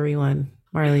fix everyone,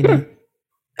 Marlena.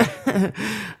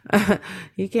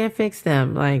 You can't fix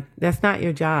them. Like, that's not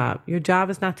your job. Your job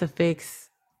is not to fix,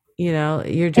 you know,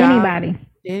 your job Anybody.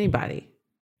 anybody,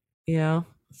 you know?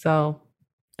 So,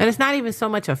 and it's not even so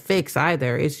much a fix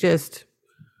either. It's just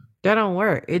that don't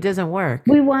work. It doesn't work.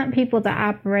 We want people to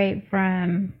operate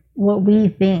from what we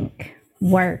think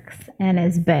works and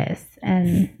is best.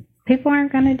 And people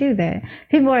aren't going to do that.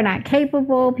 People are not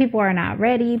capable. People are not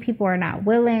ready. People are not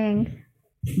willing.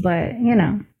 But,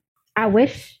 I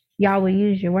wish y'all would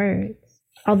use your words.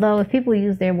 Although, if people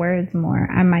use their words more,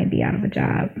 I might be out of a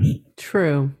job.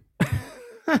 True.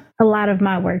 A lot of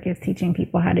my work is teaching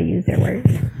people how to use their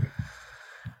words.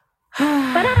 But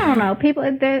I don't know.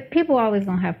 People always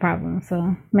gonna have problems.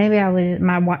 So maybe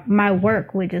my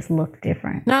work would just look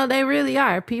different. No, they really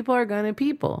are. People are gonna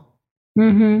people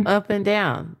Mm-hmm. up and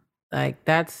down. Like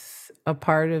that's a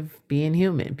part of being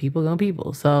human. People gonna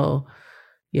people. So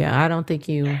yeah, I don't think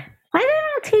you. Why they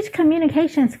don't teach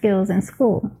communication skills in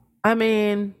school? I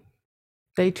mean,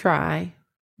 they try.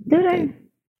 Do They,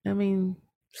 they? I mean,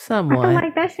 I feel somewhat.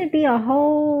 like that should be a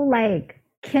whole like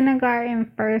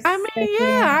kindergarten, first, I mean, yeah,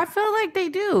 second. I feel like they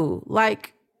do.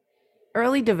 Like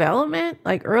early development,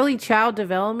 like early child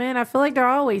development. I feel like they're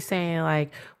always saying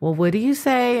like, "Well, what do you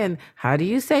say and how do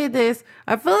you say this?"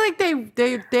 I feel like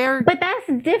they're. But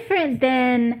that's different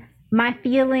than my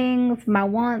feelings, my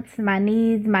wants, my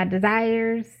needs, my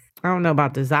desires. I don't know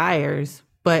about desires,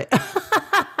 but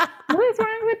What's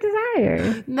wrong with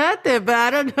desires? nothing. But I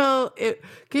don't know.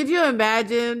 Could you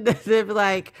imagine that they're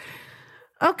like,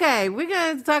 okay, we're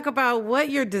gonna talk about what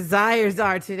your desires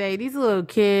are today. These little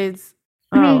kids.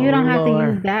 I mean, you Oh don't have to use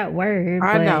Lord. that word, but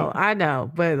I know,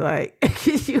 but like,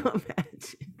 could you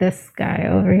imagine? this guy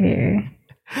over here.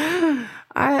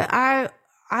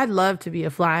 I'd love to be a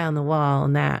fly on the wall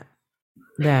on that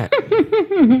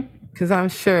because I'm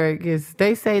sure because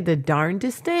they say the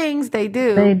darndest things they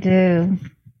They do. do.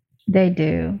 They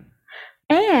do.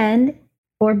 And,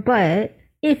 or but,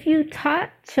 if you taught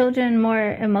children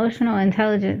more emotional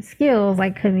intelligence skills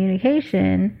like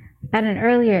communication at an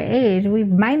earlier age, we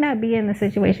might not be in the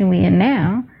situation we in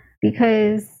now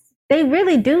because they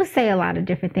really do say a lot of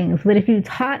different things. But if you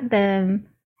taught them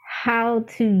how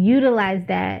to utilize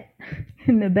that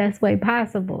in the best way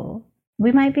possible,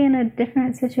 we might be in a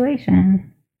different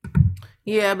situation.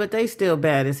 Yeah, but they still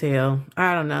bad as hell.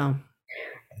 I don't know.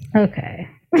 Okay.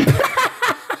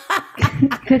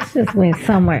 Let's just went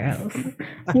somewhere else.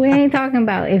 We ain't talking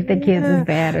about if the kids is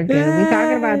bad or good. We're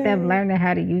talking about them learning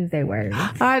how to use their words.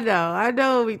 I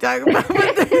know what we talking about,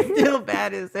 but they're still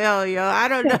bad as hell, yo. I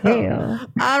don't The know. hell.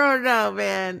 I don't know,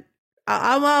 man.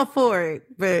 I'm all for it,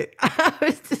 but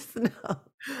I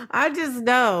just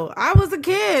know. I was a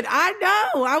kid. I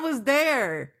know. I was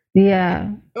there.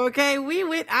 Yeah. Okay,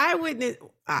 I witnessed.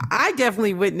 I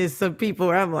definitely witnessed some people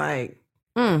where I'm like,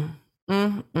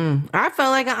 I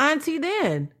felt like an auntie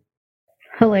then.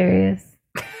 Hilarious.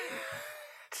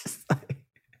 Just like,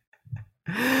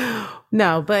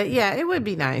 no, but yeah, it would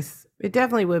be nice. It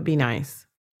definitely would be nice.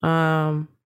 Well,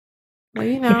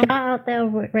 you If know, y'all out there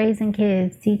raising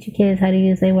kids, teach your kids how to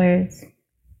use their words.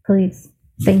 Please.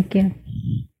 Thank you.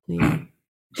 yeah,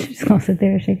 She's gonna sit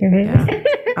there and shake her yeah. head.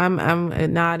 I'm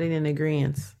nodding in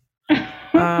agreement.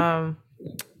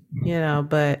 You know,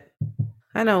 but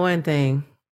I know one thing.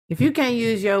 If you can't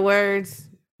use your words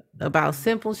about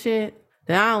simple shit,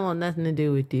 then I don't want nothing to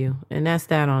do with you. And that's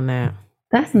that on that.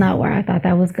 That's not where I thought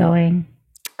that was going.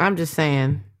 I'm just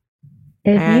saying.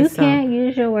 If you As can't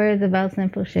use your words about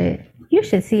simple shit, you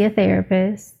should see a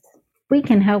therapist. We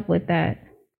can help with that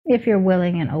if you're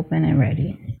willing and open and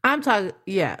ready. I'm talking,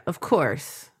 yeah, of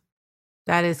course.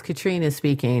 That is Katrina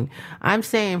speaking. I'm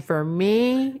saying for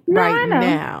me No, right I know.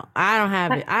 now, I don't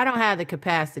have it. I don't have the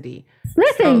capacity.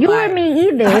 Listen, So, you or like- me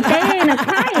either. If they ain't a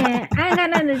client, I ain't got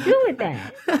nothing to do with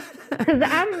that.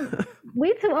 Because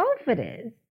we too old for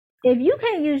this. If you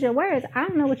can't use your words, I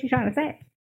don't know what you're trying to say.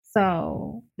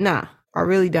 So Nah, I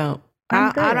really don't.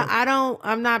 I'm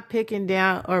I'm not picking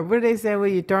down, or what do they say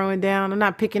when you're throwing down? I'm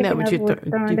not picking up Picking what up what's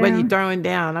throwing what you're down. throwing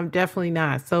down. I'm definitely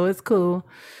not. So it's cool.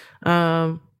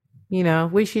 You know,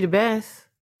 wish you the best.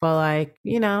 But like,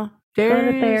 you know, go to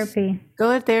there's therapy.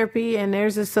 go to therapy and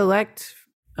there's a select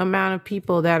amount of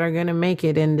people that are gonna make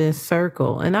it in this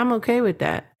circle. And I'm okay with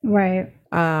that. Right.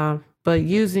 But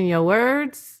using your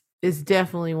words is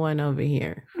definitely one over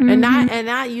here. Mm-hmm. And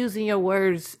not using your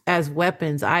words as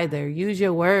weapons either. Use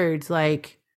your words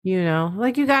like, you know,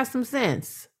 like you got some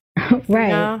sense. Right.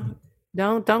 You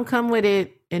know? Don't come with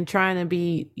it and trying to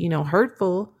be, you know,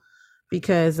 hurtful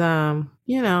because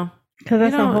you know, Because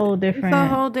that's you know, a whole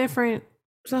different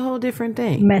it's a whole different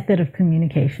thing. method of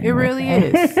communication. It we'll really say.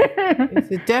 is.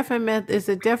 It's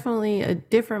definitely a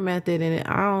different method, and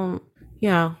I don't, you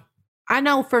know, I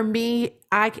know for me,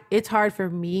 it's hard for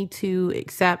me to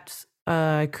accept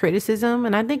criticism,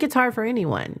 and I think it's hard for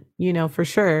anyone, you know, for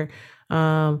sure.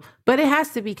 But it has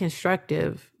to be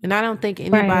constructive, and I don't think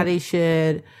anybody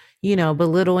should, you know,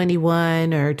 belittle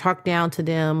anyone or talk down to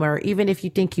them, or even if you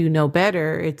think you know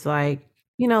better, it's like,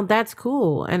 you know, that's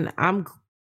cool, and I'm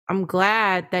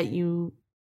glad that you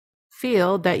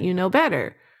feel that you know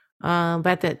better.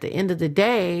 But at the end of the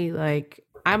day, like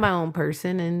I'm my own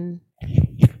person and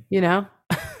you know.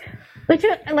 But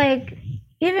you like,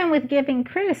 even with giving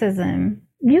criticism,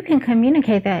 you can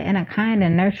communicate that in a kind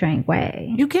and nurturing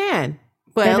way. You can.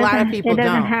 But a lot of people It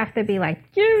doesn't don't. have to be like,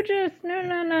 you just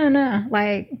no.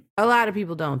 Like A lot of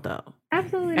people don't though.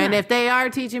 absolutely And not. if they are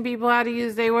teaching people how to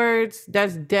use their words,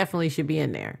 that's definitely should be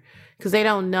in there. because they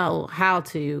don't know how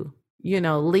to,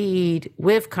 lead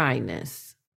with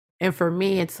kindness. And for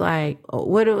me, it's like,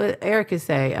 what do Erica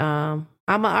say? I'm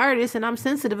an artist and I'm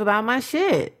sensitive about my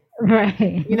shit.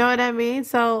 Right. You know what I mean?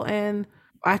 So, and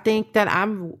I think that I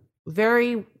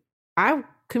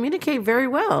communicate very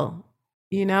well,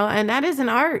 and that is an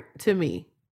art to me.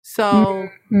 So,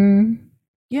 Mm-hmm.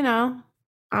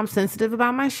 I'm sensitive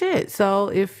about my shit. So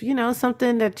if,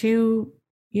 something that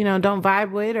don't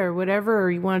vibe with or whatever, or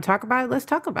you want to talk about it, let's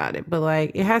talk about it. But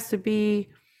like, it has to be,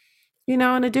 in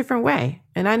a different way.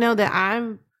 And I know that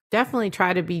I'm definitely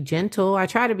try to be gentle. I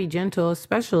try to be gentle,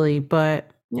 especially, but,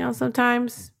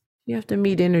 sometimes you have to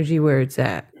meet energy where it's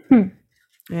at.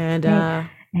 And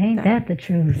ain't that the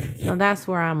truth? So that's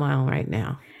where I'm on right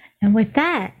now. And with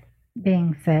that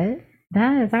being said,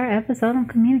 that is our episode on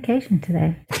communication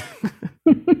today.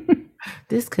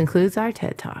 This concludes our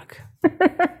TED Talk.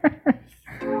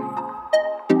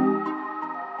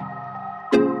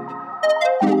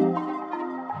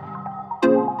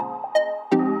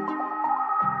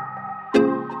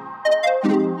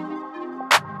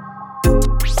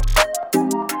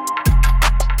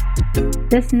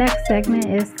 This next segment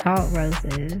is called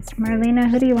Roses. Marlena,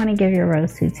 who do you want to give your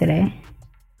rose to today?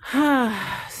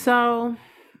 So,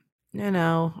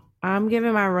 I'm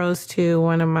giving my rose to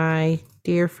one of my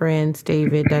dear friends,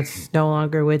 David, that's no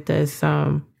longer with us.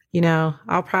 I'll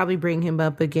probably bring him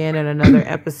up again in another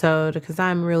episode because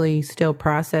I'm really still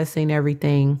processing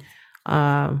everything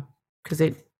because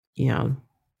it,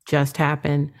 just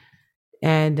happened.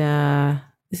 And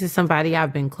this is somebody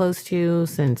I've been close to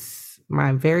since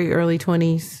my very early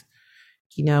 20s,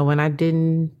 when I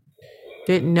didn't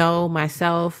know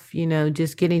myself,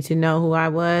 just getting to know who I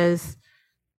was,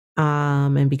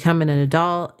 and becoming an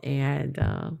adult and,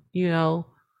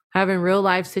 having real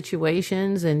life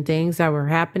situations and things that were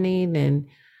happening. And,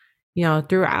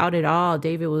 throughout it all,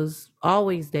 David was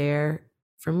always there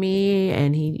for me.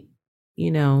 And he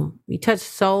touched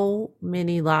so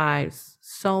many lives.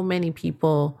 So many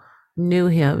people knew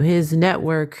him. His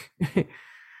network,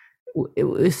 it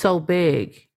was so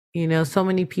big, so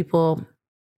many people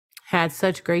had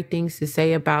such great things to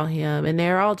say about him, and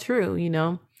they're all true. He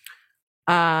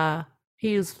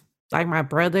was like my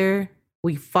brother.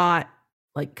 We fought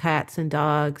like cats and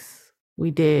dogs.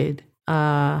 We did.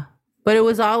 But it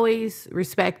was always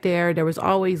respect there. There was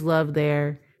always love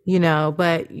there,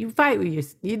 but you fight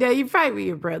with you fight with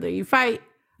your brother. You fight.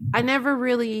 I never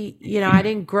really, I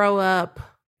didn't grow up.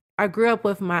 I grew up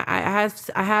with I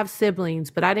have siblings,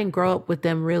 but I didn't grow up with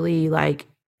them really like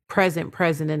present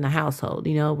in the household.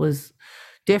 It was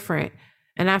different.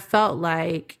 And I felt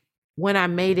like when I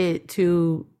made it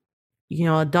to,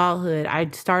 adulthood,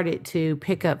 I started to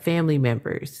pick up family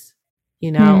members,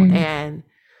 and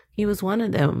he was one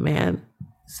of them, man.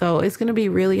 So it's going to be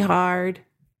really hard.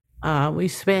 We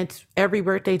spent every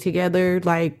birthday together,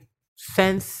 like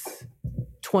since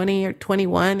 20 or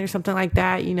 21 or something like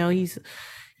that. He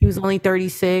was only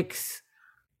 36.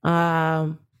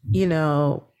 I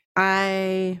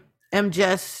am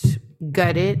just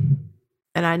gutted,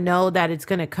 and I know that it's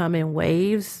going to come in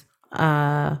waves.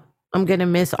 I'm going to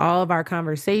miss all of our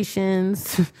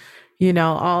conversations,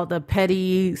 all the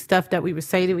petty stuff that we would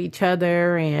say to each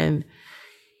other. And,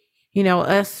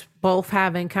 us both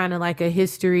having kind of like a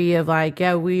history of like,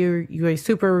 yeah, you're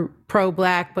super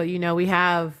pro-Black, but, we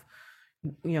have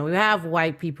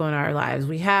white people in our lives.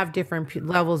 We have different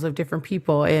levels of different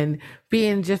people, and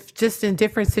being just in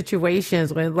different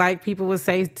situations when like people would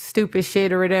say stupid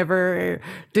shit or whatever, or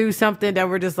do something that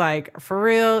we're just like, for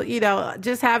real,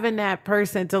 just having that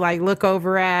person to like look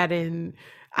over at, and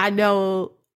I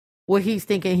know what he's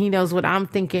thinking, he knows what I'm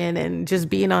thinking, and just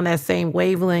being on that same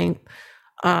wavelength.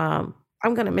 I'm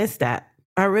going to miss that.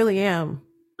 I really am.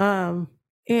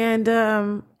 And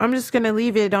I'm just going to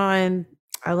leave it on,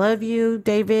 I love you,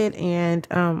 David, and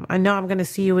I know I'm going to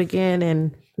see you again.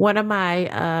 And one of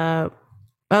my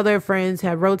other friends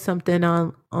had wrote something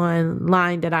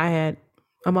online that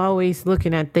I'm always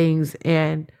looking at things,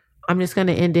 and I'm just going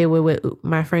to end it with what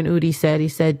my friend Udi said. He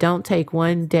said, don't take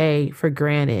one day for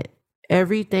granted.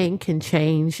 Everything can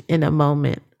change in a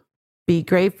moment. Be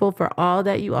grateful for all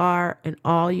that you are and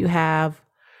all you have.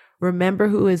 Remember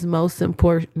who is most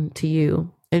important to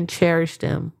you and cherish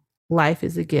them. Life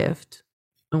is a gift,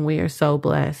 and we are so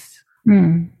blessed.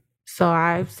 So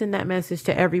I send that message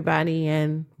to everybody,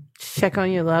 and check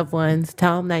on your loved ones.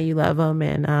 Tell them that you love them.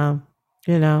 And,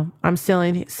 I'm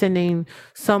still sending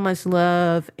so much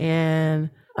love and,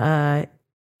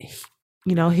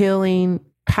 healing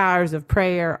powers of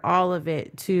prayer, all of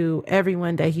it to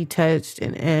everyone that he touched,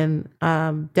 and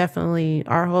definitely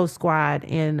our whole squad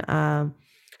and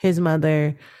his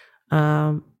mother.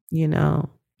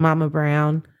 Mama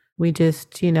Brown. We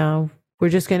just, we're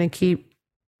just going to keep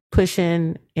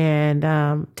pushing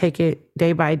and take it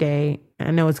day by day.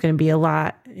 I know it's going to be a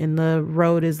lot and the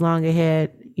road is long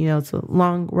ahead. It's a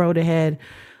long road ahead.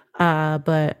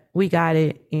 But we got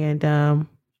it. And I'm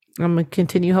going to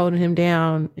continue holding him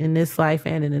down in this life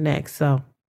and in the next. So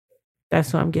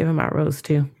that's what I'm giving my rose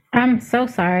to. I'm so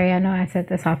sorry. I know I said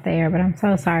this off the air, but I'm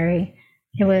so sorry.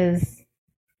 It was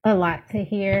a lot to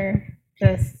hear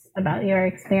just about your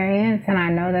experience. And I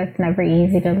know that's never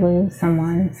easy to lose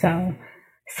someone. So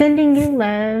sending you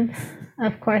love.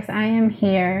 Of course, I am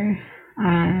here,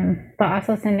 but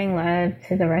also sending love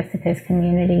to the rest of his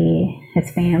community,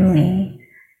 his family,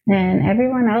 and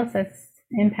everyone else that's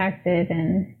impacted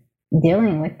and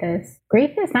dealing with this.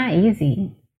 Grief is not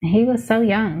easy. He was so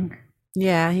young.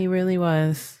 Yeah, he really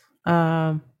was.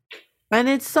 And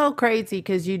it's so crazy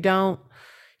because you don't,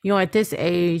 at this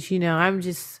age, I'm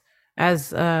just,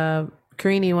 as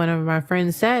Karini, one of my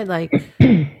friends said, like,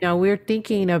 we're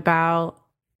thinking about,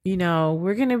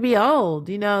 we're going to be old,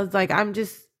 it's like, I'm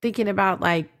just thinking about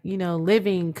like,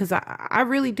 living. Cause I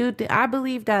really do. I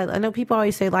believe that. I know people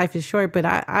always say life is short, but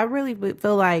I really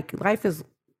feel like life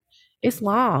it's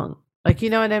long. Like, you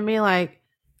know what I mean? Like,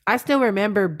 I still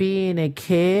remember being a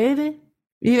kid,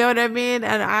 you know what I mean?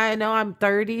 And I know I'm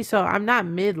 30, so I'm not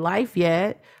midlife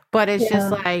yet, but it's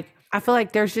just like, I feel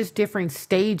like there's just different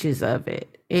stages of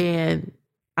it. And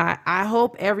I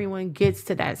hope everyone gets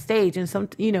to that stage, and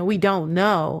we don't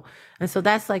know. And so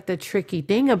that's like the tricky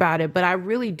thing about it. But I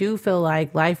really do feel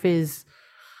like life is,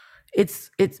 it's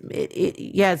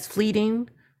fleeting,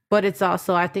 but it's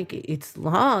also, I think it's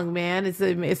long, man.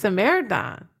 It's a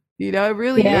marathon, it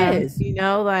really is,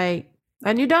 like,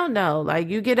 and you don't know, like,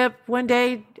 you get up one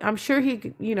day, I'm sure he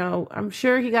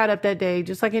got up that day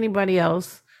just like anybody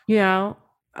else,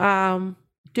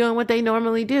 doing what they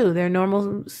normally do, their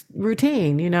normal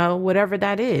routine, whatever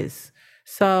that is.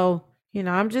 So,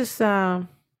 I'm just, I'm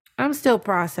still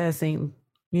processing,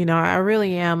 I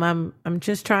really am. I'm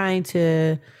just trying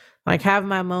to like have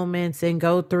my moments and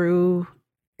go through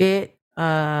it,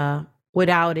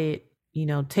 without it,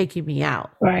 taking me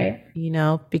out. Right.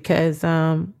 Because,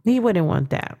 he wouldn't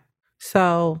want that.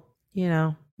 So,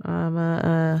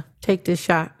 I'm take this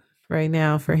shot right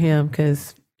now for him,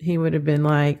 because he would have been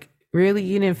like, really?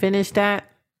 You didn't finish that?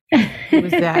 He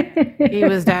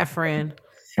was that friend.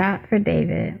 Shot for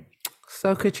David.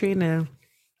 So Katrina,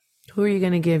 who are you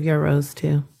going to give your rose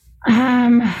to?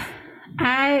 Today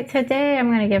I'm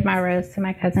going to give my rose to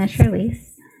my cousin Charlize.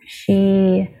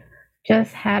 She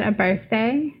just had a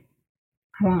birthday.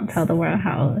 I won't tell the world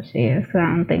how old she is because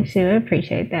I don't think she would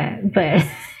appreciate that, but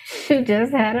she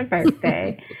just had a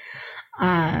birthday.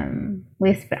 I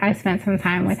spent some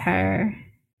time with her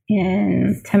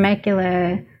in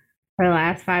Temecula for the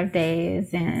last 5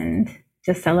 days and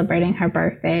just celebrating her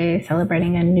birthday,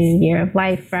 celebrating a new year of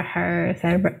life for her,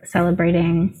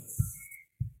 celebrating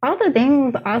all the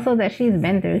things also that she's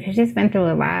been through, because she's been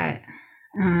through a lot,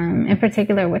 in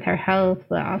particular with her health,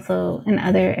 but also in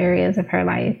other areas of her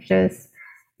life. Just,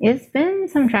 it's been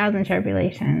some trials and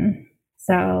tribulations.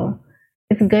 So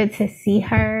it's good to see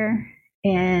her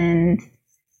and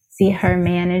see her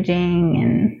managing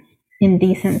and in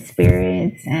decent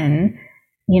spirits and,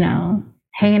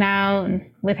 hanging out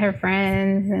with her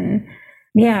friends. And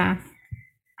yeah,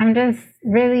 I'm just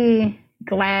really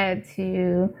glad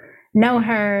to know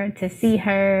her, to see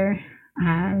her,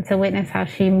 to witness how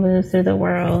she moves through the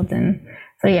world. And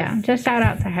so, yeah, just shout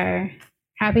out to her.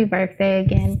 Happy birthday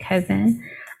again, cousin.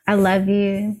 I love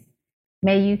you.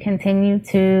 May you continue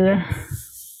to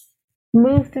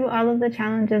move through all of the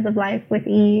challenges of life with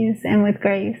ease and with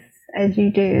grace as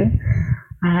you do.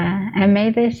 And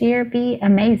may this year be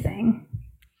amazing.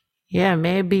 Yeah,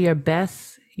 may it be your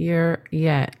best year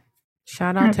yet.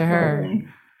 Shout out Absolutely.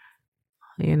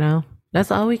 to her.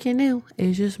 That's all we can do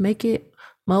is just make it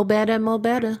more better.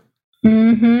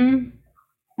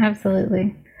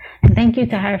 Absolutely. And thank you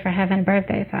to her for having a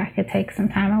birthday so I could take some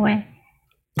time away.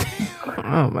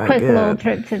 Oh my Quick God. little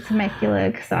trip to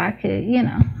Temecula so I could,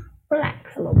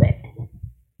 relax a little bit.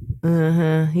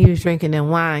 You was drinking them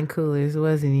wine coolers,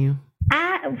 wasn't you?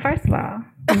 First of all,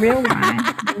 real wine,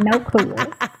 no coolers.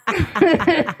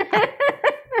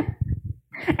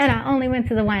 And I only went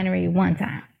to the winery one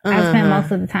time. I spent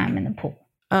most of the time in the pool.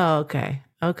 Oh, okay.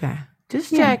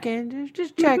 Just checking.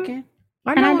 Just checking.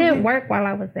 And I did work while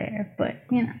I was there, but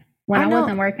when I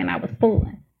wasn't working, I was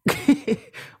pooling.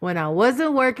 When I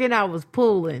wasn't working, I was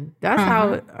pooling. That's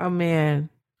how. Oh man.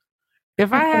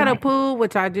 If I had a pool,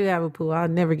 which I do have a pool, I'll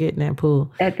never get in that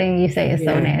pool. That thing you say is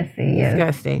so nasty. Yes,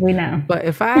 disgusting. we know. But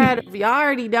if I had, y'all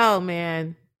already know,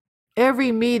 man.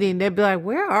 every meeting, they'd be like,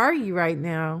 "Where are you right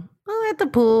now?" "Oh, at the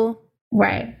pool."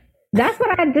 Right. That's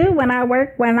what I do when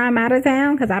I'm out of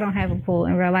town, because I don't have a pool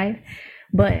in real life.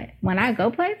 But when I go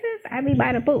places, I be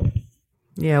by the pool.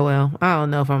 Yeah, well, I don't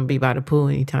know if I'm gonna be by the pool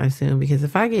anytime soon, because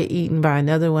if I get eaten by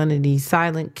another one of these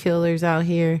silent killers out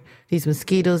here, these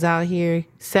mosquitoes out here,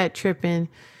 set tripping,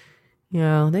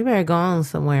 they better go on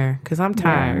somewhere, because I'm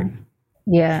tired.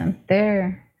 Yeah,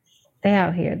 they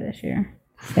out here this year.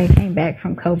 They came back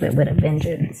from COVID with a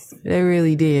vengeance. They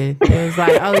really did. It was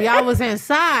like, oh, y'all was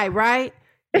inside, right?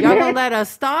 Y'all gonna let us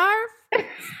starve?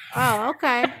 Oh,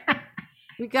 okay.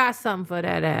 We got something for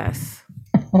that ass.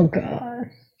 Oh, gosh.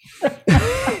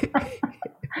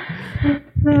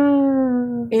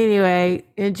 Anyway,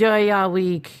 enjoy y'all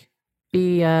week.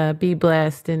 Be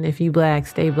blessed, and if you Black,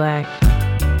 stay Black.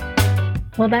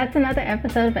 Well, that's another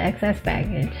episode of Excess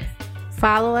Baggage.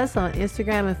 Follow us on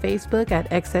Instagram and Facebook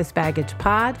at Excess Baggage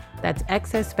Pod. That's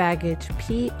Excess Baggage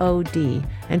POD.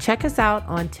 And check us out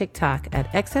on TikTok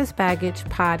at Excess Baggage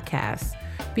Podcast.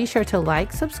 Be sure to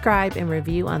like, subscribe, and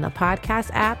review on the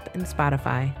podcast app and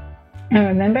Spotify. And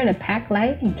remember to pack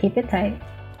light and keep it tight.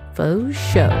 For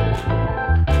sure.